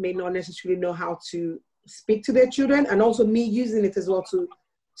think may not necessarily know how to speak to their children, and also me using it as well to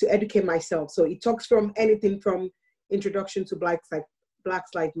educate myself. So it talks from anything from introduction to Black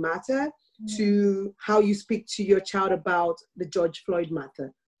Lives Matter to how you speak to your child about the George Floyd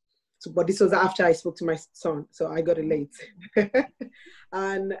matter. So, but this was after I spoke to my son, so I got it late.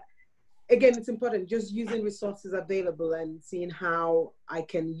 And again, it's important just using resources available and seeing how I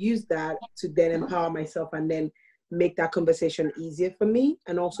can use that to then empower myself and then make that conversation easier for me,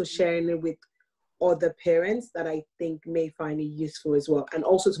 and also sharing it with other parents that I think may find it useful as well, and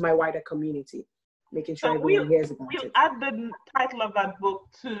also to my wider community, making sure everyone hears about it. We'll add the title of that book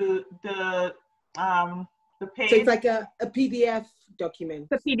to the page. So it's like a PDF document.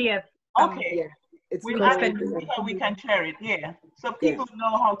 It's a PDF. Okay. Yeah. It's we'll add it so we can share it. Yeah. So people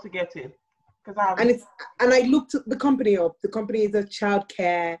know how to get it. And I looked the company up. The company is a child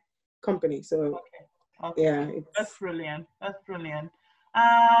care company. So okay. Yeah. That's brilliant. That's brilliant.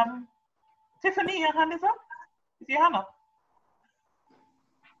 Tiffany, your hand is up. Is your hand up?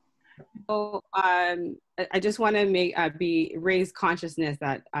 So I just want to raise consciousness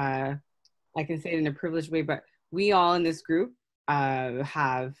that I can say it in a privileged way, but we all in this group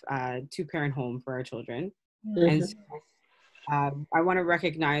have a two-parent home for our children. And so, I want to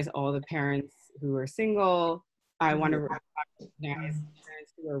recognize all the parents who are single. I want to recognize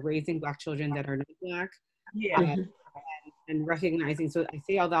parents who are raising Black children that are not Black. Yeah. And recognizing, so I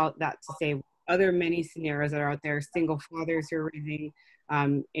say all that to say other many scenarios that are out there, single fathers who are raising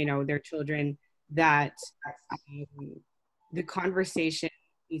you know, their children, that the conversation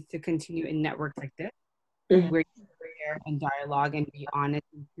needs to continue in networks like this, where share and dialogue and be honest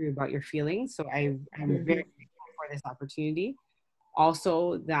and true about your feelings. So I'm very grateful for this opportunity.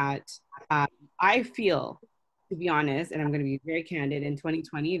 Also that I feel, to be honest, and I'm going to be very candid, in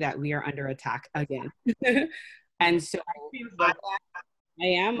 2020 that we are under attack again. And so I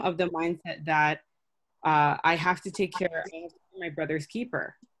am of the mindset that I have to take care of my brother's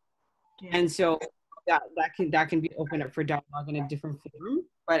keeper. And so that can be opened up for dialogue in a different form.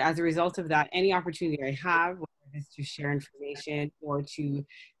 But as a result of that, any opportunity I have, whether it's to share information or to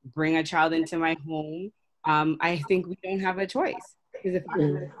bring a child into my home, I think we don't have a choice. Because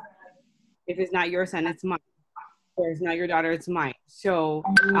if it's not your son, it's mine. Or it's not your daughter, it's mine. So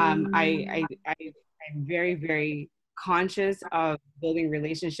I'm very, very conscious of building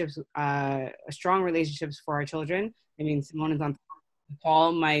relationships, strong relationships for our children. I mean, Simone is on the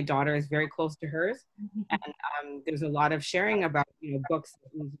call. My daughter is very close to hers. And there's a lot of sharing about, books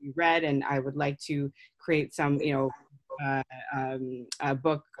that need to be read. And I would like to create some, a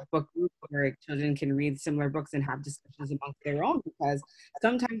book group where children can read similar books and have discussions amongst their own, because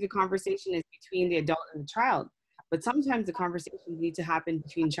sometimes the conversation is between the adult and the child, but sometimes the conversations need to happen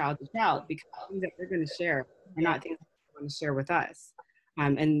between child to child, because things that they're going to share are not things that they're going to share with us.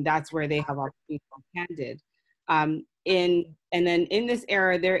 And that's where they have opportunity to be candid. And then in this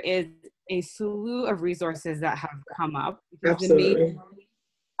era, there is a slew of resources that have come up. Absolutely.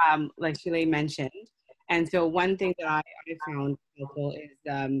 Like Shile mentioned. And so one thing that I found helpful is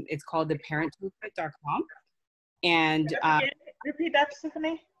it's called the parenttoolkit.com. And repeat that,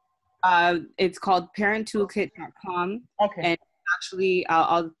 Stephanie. It's called parenttoolkit.com. Okay. And actually,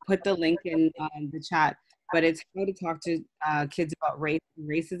 I'll put the link in the chat. But it's how to talk to kids about race and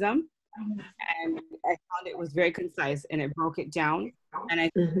racism. And I found it was very concise and it broke it down. And I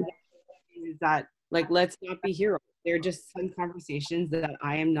think is that, like, let's not be heroes. They're just some conversations that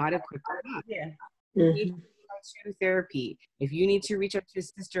I am not equipped to have. Yeah. You need to reach out to therapy. If you need to reach out to a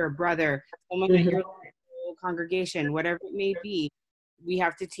sister or brother, someone at your congregation, whatever it may be, we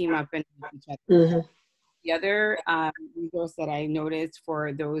have to team up and help each other. The other resource that I noticed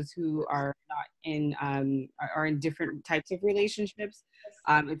for those who are not in are in different types of relationships,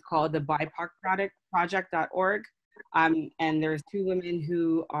 it's called the BIPOC project.org. And there's two women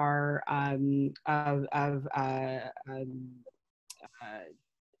who are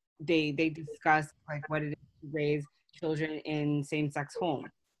they discuss like what it is to raise children in same-sex homes.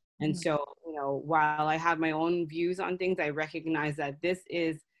 And so, while I have my own views on things, I recognize that this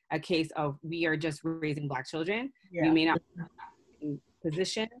is a case of we are just raising Black children. We may not be in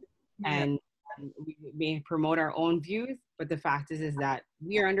position and we may promote our own views, but the fact is that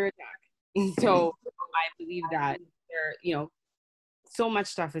we are under attack. And so I believe that there, so much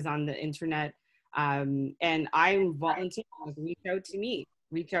stuff is on the internet. And I'm volunteering,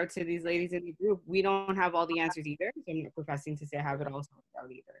 reach out to these ladies in the group. We don't have all the answers either. So I'm not professing to say I have it all sorted out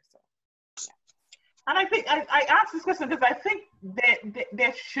either. So. And I think I asked this question because I think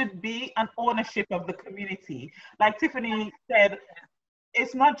there should be an ownership of the community. Like Tiffany said,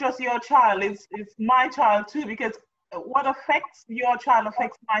 it's not just your child, it's my child too, because what affects your child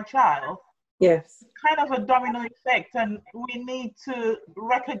affects my child. Yes. Kind of a domino effect. And we need to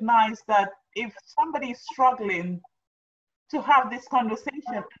recognize that if somebody is struggling to have this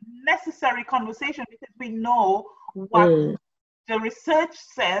conversation, necessary conversation, because we know what the research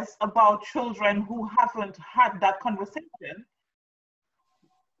says about children who haven't had that conversation,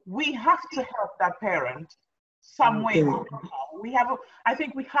 we have to help that parent some way. I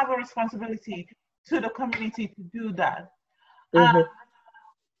think we have a responsibility to the community to do that.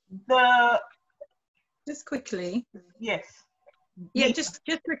 Just quickly. Yes. Yeah, just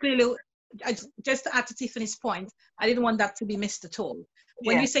quickly, Lou. Just to add to Tiffany's point, I didn't want that to be missed at all.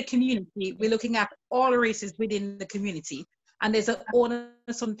 When you say community, we're looking at all races within the community. And there's an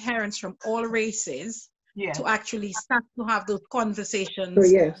onus on parents from all races to actually start to have those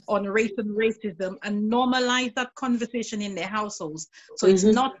conversations on race and racism and normalize that conversation in their households. So it's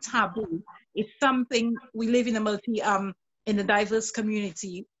not taboo. It's something, we live in in a diverse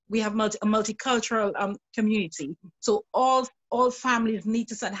community. We have a multicultural community. So all families need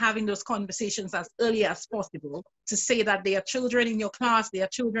to start having those conversations as early as possible to say that there are children in your class, there are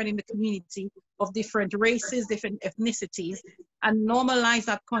children in the community of different races, different ethnicities, and normalize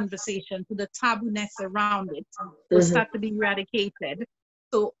that conversation so the taboo-ness around it will start to be eradicated.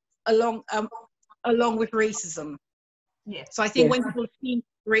 So along with racism. So I think when people see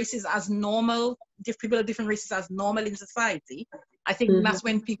races as normal, people of different races as normal in society, I think that's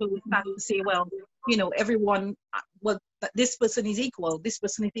when people will start to say, well, everyone, this person is equal, this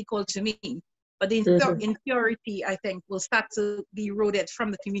person is equal to me. But the inferiority, I think, will start to be eroded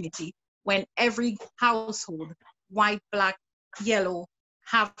from the community when every household white, black, yellow,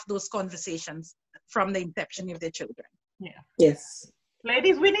 have those conversations from the inception of their children. Yeah. Yes.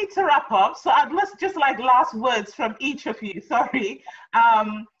 Ladies, we need to wrap up. So I'd just like last words from each of you. Sorry.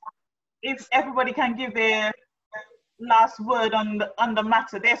 If everybody can give their last word on the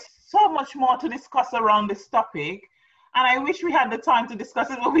matter. There's so much more to discuss around this topic. And I wish we had the time to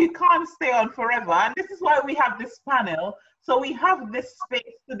discuss it, but we can't stay on forever. And this is why we have this panel. So we have this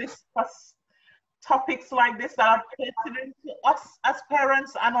space to discuss topics like this that are pertinent to us as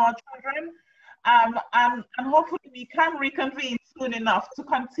parents and our children. And hopefully we can reconvene soon enough to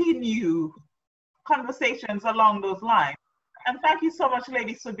continue conversations along those lines. And thank you so much,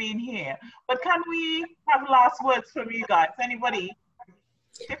 ladies, for being here. But can we have last words from you guys? Anybody?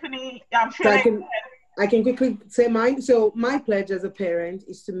 Tiffany, I'm sure I can quickly say mine. So my pledge as a parent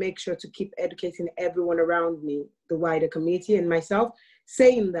is to make sure to keep educating everyone around me, the wider community and myself.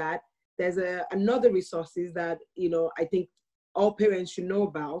 Saying that, there's another resources that, you know, I think all parents should know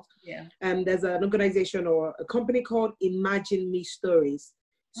about. Yeah. There's an organization or a company called Imagine Me Stories.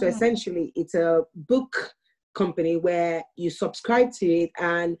 So essentially, it's a book company where you subscribe to it,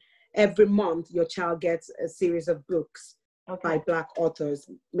 and every month your child gets a series of books by Black authors,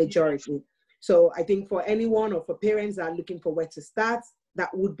 majority. So I think for anyone or for parents that are looking for where to start, that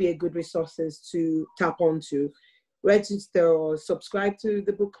would be a good resources to tap onto. Register or subscribe to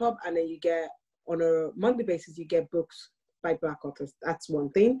the book club, and then you get, on a monthly basis, you get books by Black authors. That's one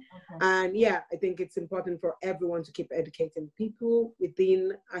thing. And yeah, I think it's important for everyone to keep educating people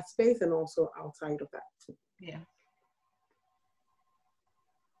within a space and also outside of that. Yeah.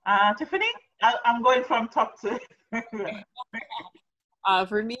 Tiffany, I'm going from top to.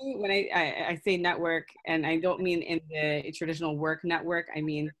 For me, when I say network, and I don't mean in the traditional work network, I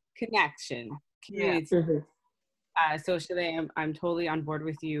mean connection, community. Socially, I'm totally on board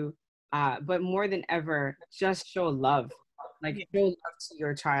with you. But more than ever, just show love. Like, show love to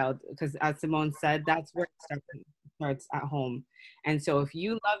your child, because as Simone said, that's where it starts at home. And so if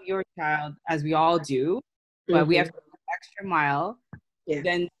you love your child, as we all do, but we have to go the extra mile, then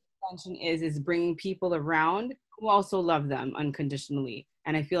the intention is bringing people around who also love them unconditionally.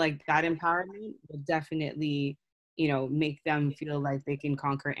 And I feel like that empowerment will definitely, you know, make them feel like they can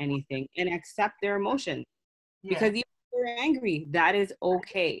conquer anything and accept their emotions. Because even if they're angry, that is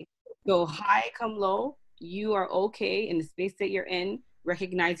okay. So high come low, you are okay in the space that you're in,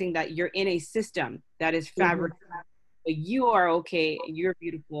 recognizing that you're in a system that is fabric. But you are okay, you're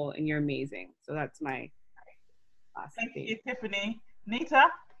beautiful, and you're amazing. So that's my last Thank thing. you, Tiffany. Nita?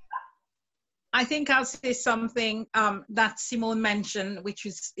 I think I'll say something that Simone mentioned, which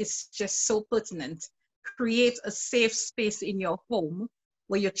is just so pertinent. Create a safe space in your home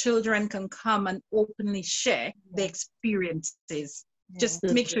where your children can come and openly share their experiences. Just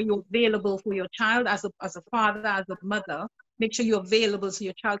make sure you're available for your child as a father, as a mother. Make sure you're available so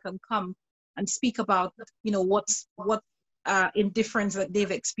your child can come and speak about, you know, what indifference that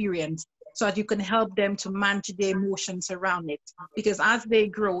they've experienced, so that you can help them to manage their emotions around it. Because as they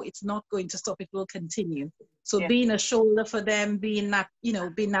grow, it's not going to stop, it will continue. So being a shoulder for them, being that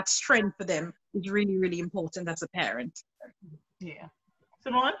strength for them is really, really important as a parent. Yeah.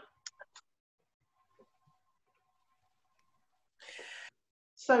 Simone?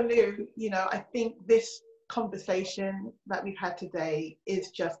 So Lou, you know, I think this conversation that we've had today is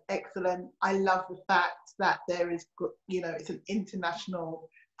just excellent. I love the fact that there is, you know, it's an international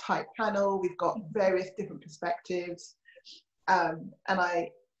type panel. We've got various different perspectives, but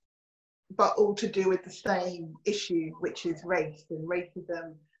all to do with the same issue, which is race and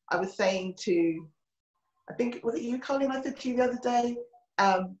racism. I was saying to, I think, was it you, Colin? I said to you the other day,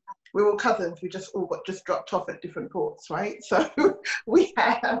 we're all cousins. We just all got dropped off at different ports, right? So we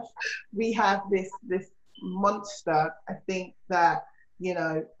have this monster, I think, that, you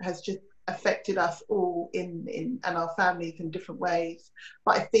know, has just affected us all in and our families in different ways.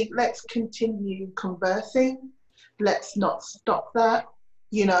 But I think let's continue conversing. Let's not stop that.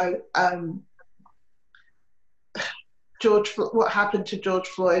 You know, what happened to George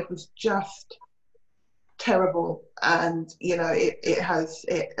Floyd was just terrible, and you know, it has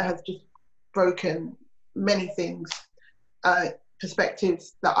just broken many things,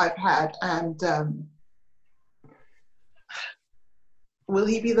 perspectives that I've had, and will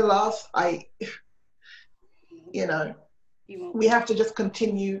he be the last? You know, we have to just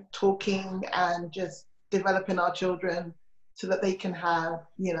continue talking and just developing our children so that they can have,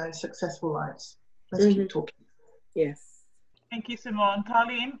 you know, successful lives. Let's keep talking. Yes. Thank you, Simone.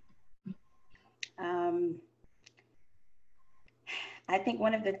 Colleen? I think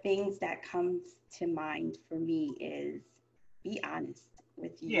one of the things that comes to mind for me is be honest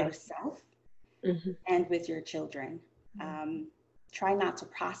with yourself and with your children. Try not to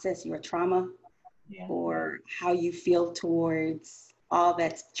process your trauma or how you feel towards all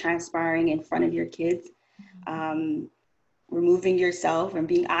that's transpiring in front of your kids. Removing yourself and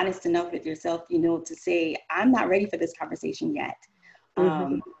being honest enough with yourself, you know, to say, I'm not ready for this conversation yet.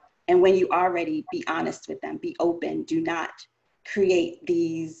 And when you are ready, be honest with them, be open. Do not create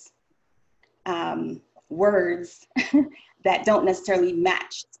these words that don't necessarily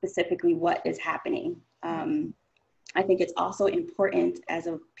match specifically what is happening. I think it's also important as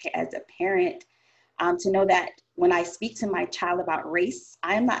a parent to know that when I speak to my child about race,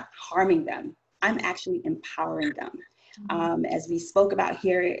 I'm not harming them. I'm actually empowering them. As we spoke about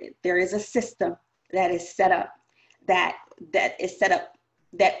here, there is a system that is set up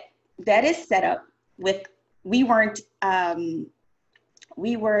with, we weren't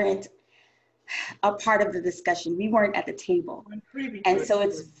a part of the discussion. We weren't at the table. And so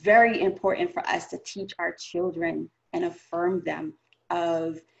it's very important for us to teach our children and affirm them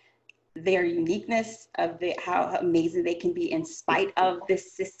of their uniqueness, of how amazing they can be in spite of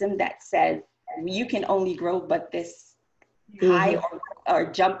this system that says you can only grow but this high,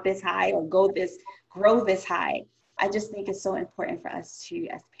 or jump this high, or grow this high. I just think it's so important for us to,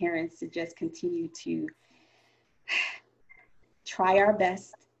 as parents, to just continue to try our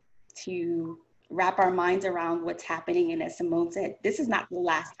best to wrap our minds around what's happening. And as Simone said, this is not the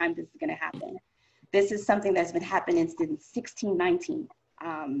last time this is going to happen. This is something that's been happening since 1619.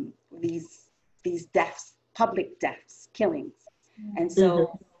 These deaths, public deaths, killings. And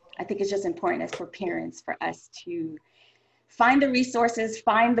so I think it's just important as for parents for us to find the resources,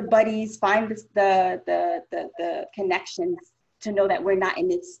 find the buddies, find the connections to know that we're not in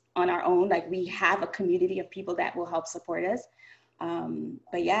this on our own. Like, we have a community of people that will help support us.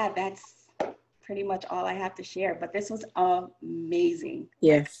 But yeah, that's pretty much all I have to share. But this was amazing.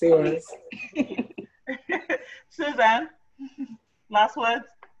 Yes, it was. Suzanne, last words.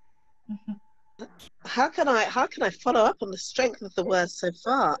 How can I follow up on the strength of the words so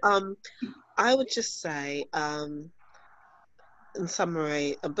far? I would just say, in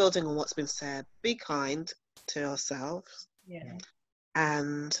summary, building on what's been said, be kind to yourselves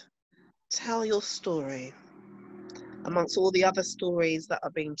and tell your story. Amongst all the other stories that are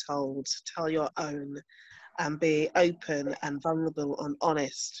being told, tell your own, and be open and vulnerable and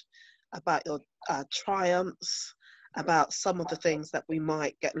honest about your triumphs, about some of the things that we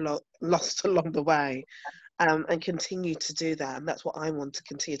might get lost along the way, and continue to do that. And that's what I want to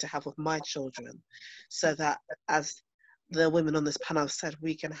continue to have with my children, so that, as the women on this panel have said,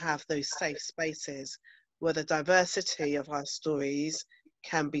 we can have those safe spaces where the diversity of our stories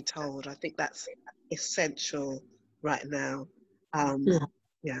can be told. I think that's essential right now.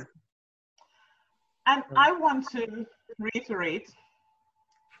 Yeah. And I want to reiterate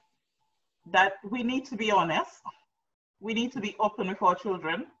that we need to be honest. We need to be open with our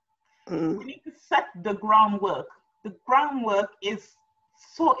children. We need to set the groundwork. The groundwork is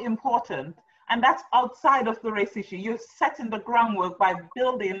so important. And that's outside of the race issue. You're setting the groundwork by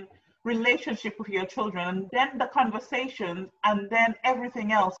building relationship with your children, and then the conversation, and then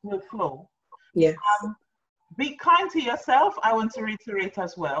everything else will flow. Yes. Be kind to yourself, I want to reiterate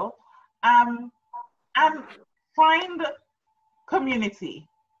as well. And find community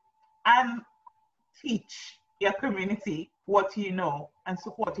and teach your community what you know and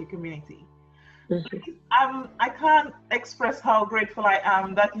support your community. I can't express how grateful I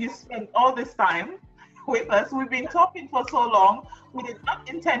am that you spent all this time with us. We've been talking for so long. We did not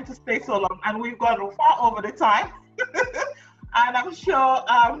intend to stay so long, and we've gone far over the time. And I'm sure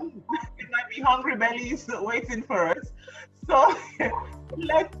there might be hungry bellies waiting for us. So we're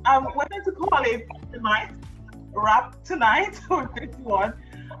going to call it tonight, wrap tonight with this one.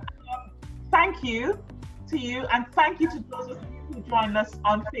 Thank you to you, and thank you to those of you who joined us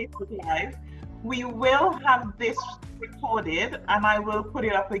on Facebook Live. We will have this recorded, and I will put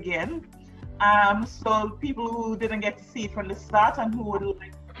it up again. So people who didn't get to see it from the start and who would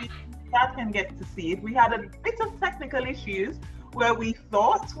like to see that can get to see it. We had a bit of technical issues where we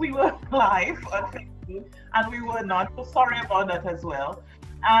thought we were live on Facebook and we were not. So sorry about that as well.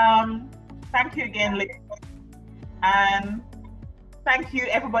 Thank you again, ladies. And thank you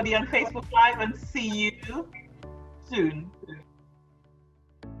everybody on Facebook Live, and see you soon.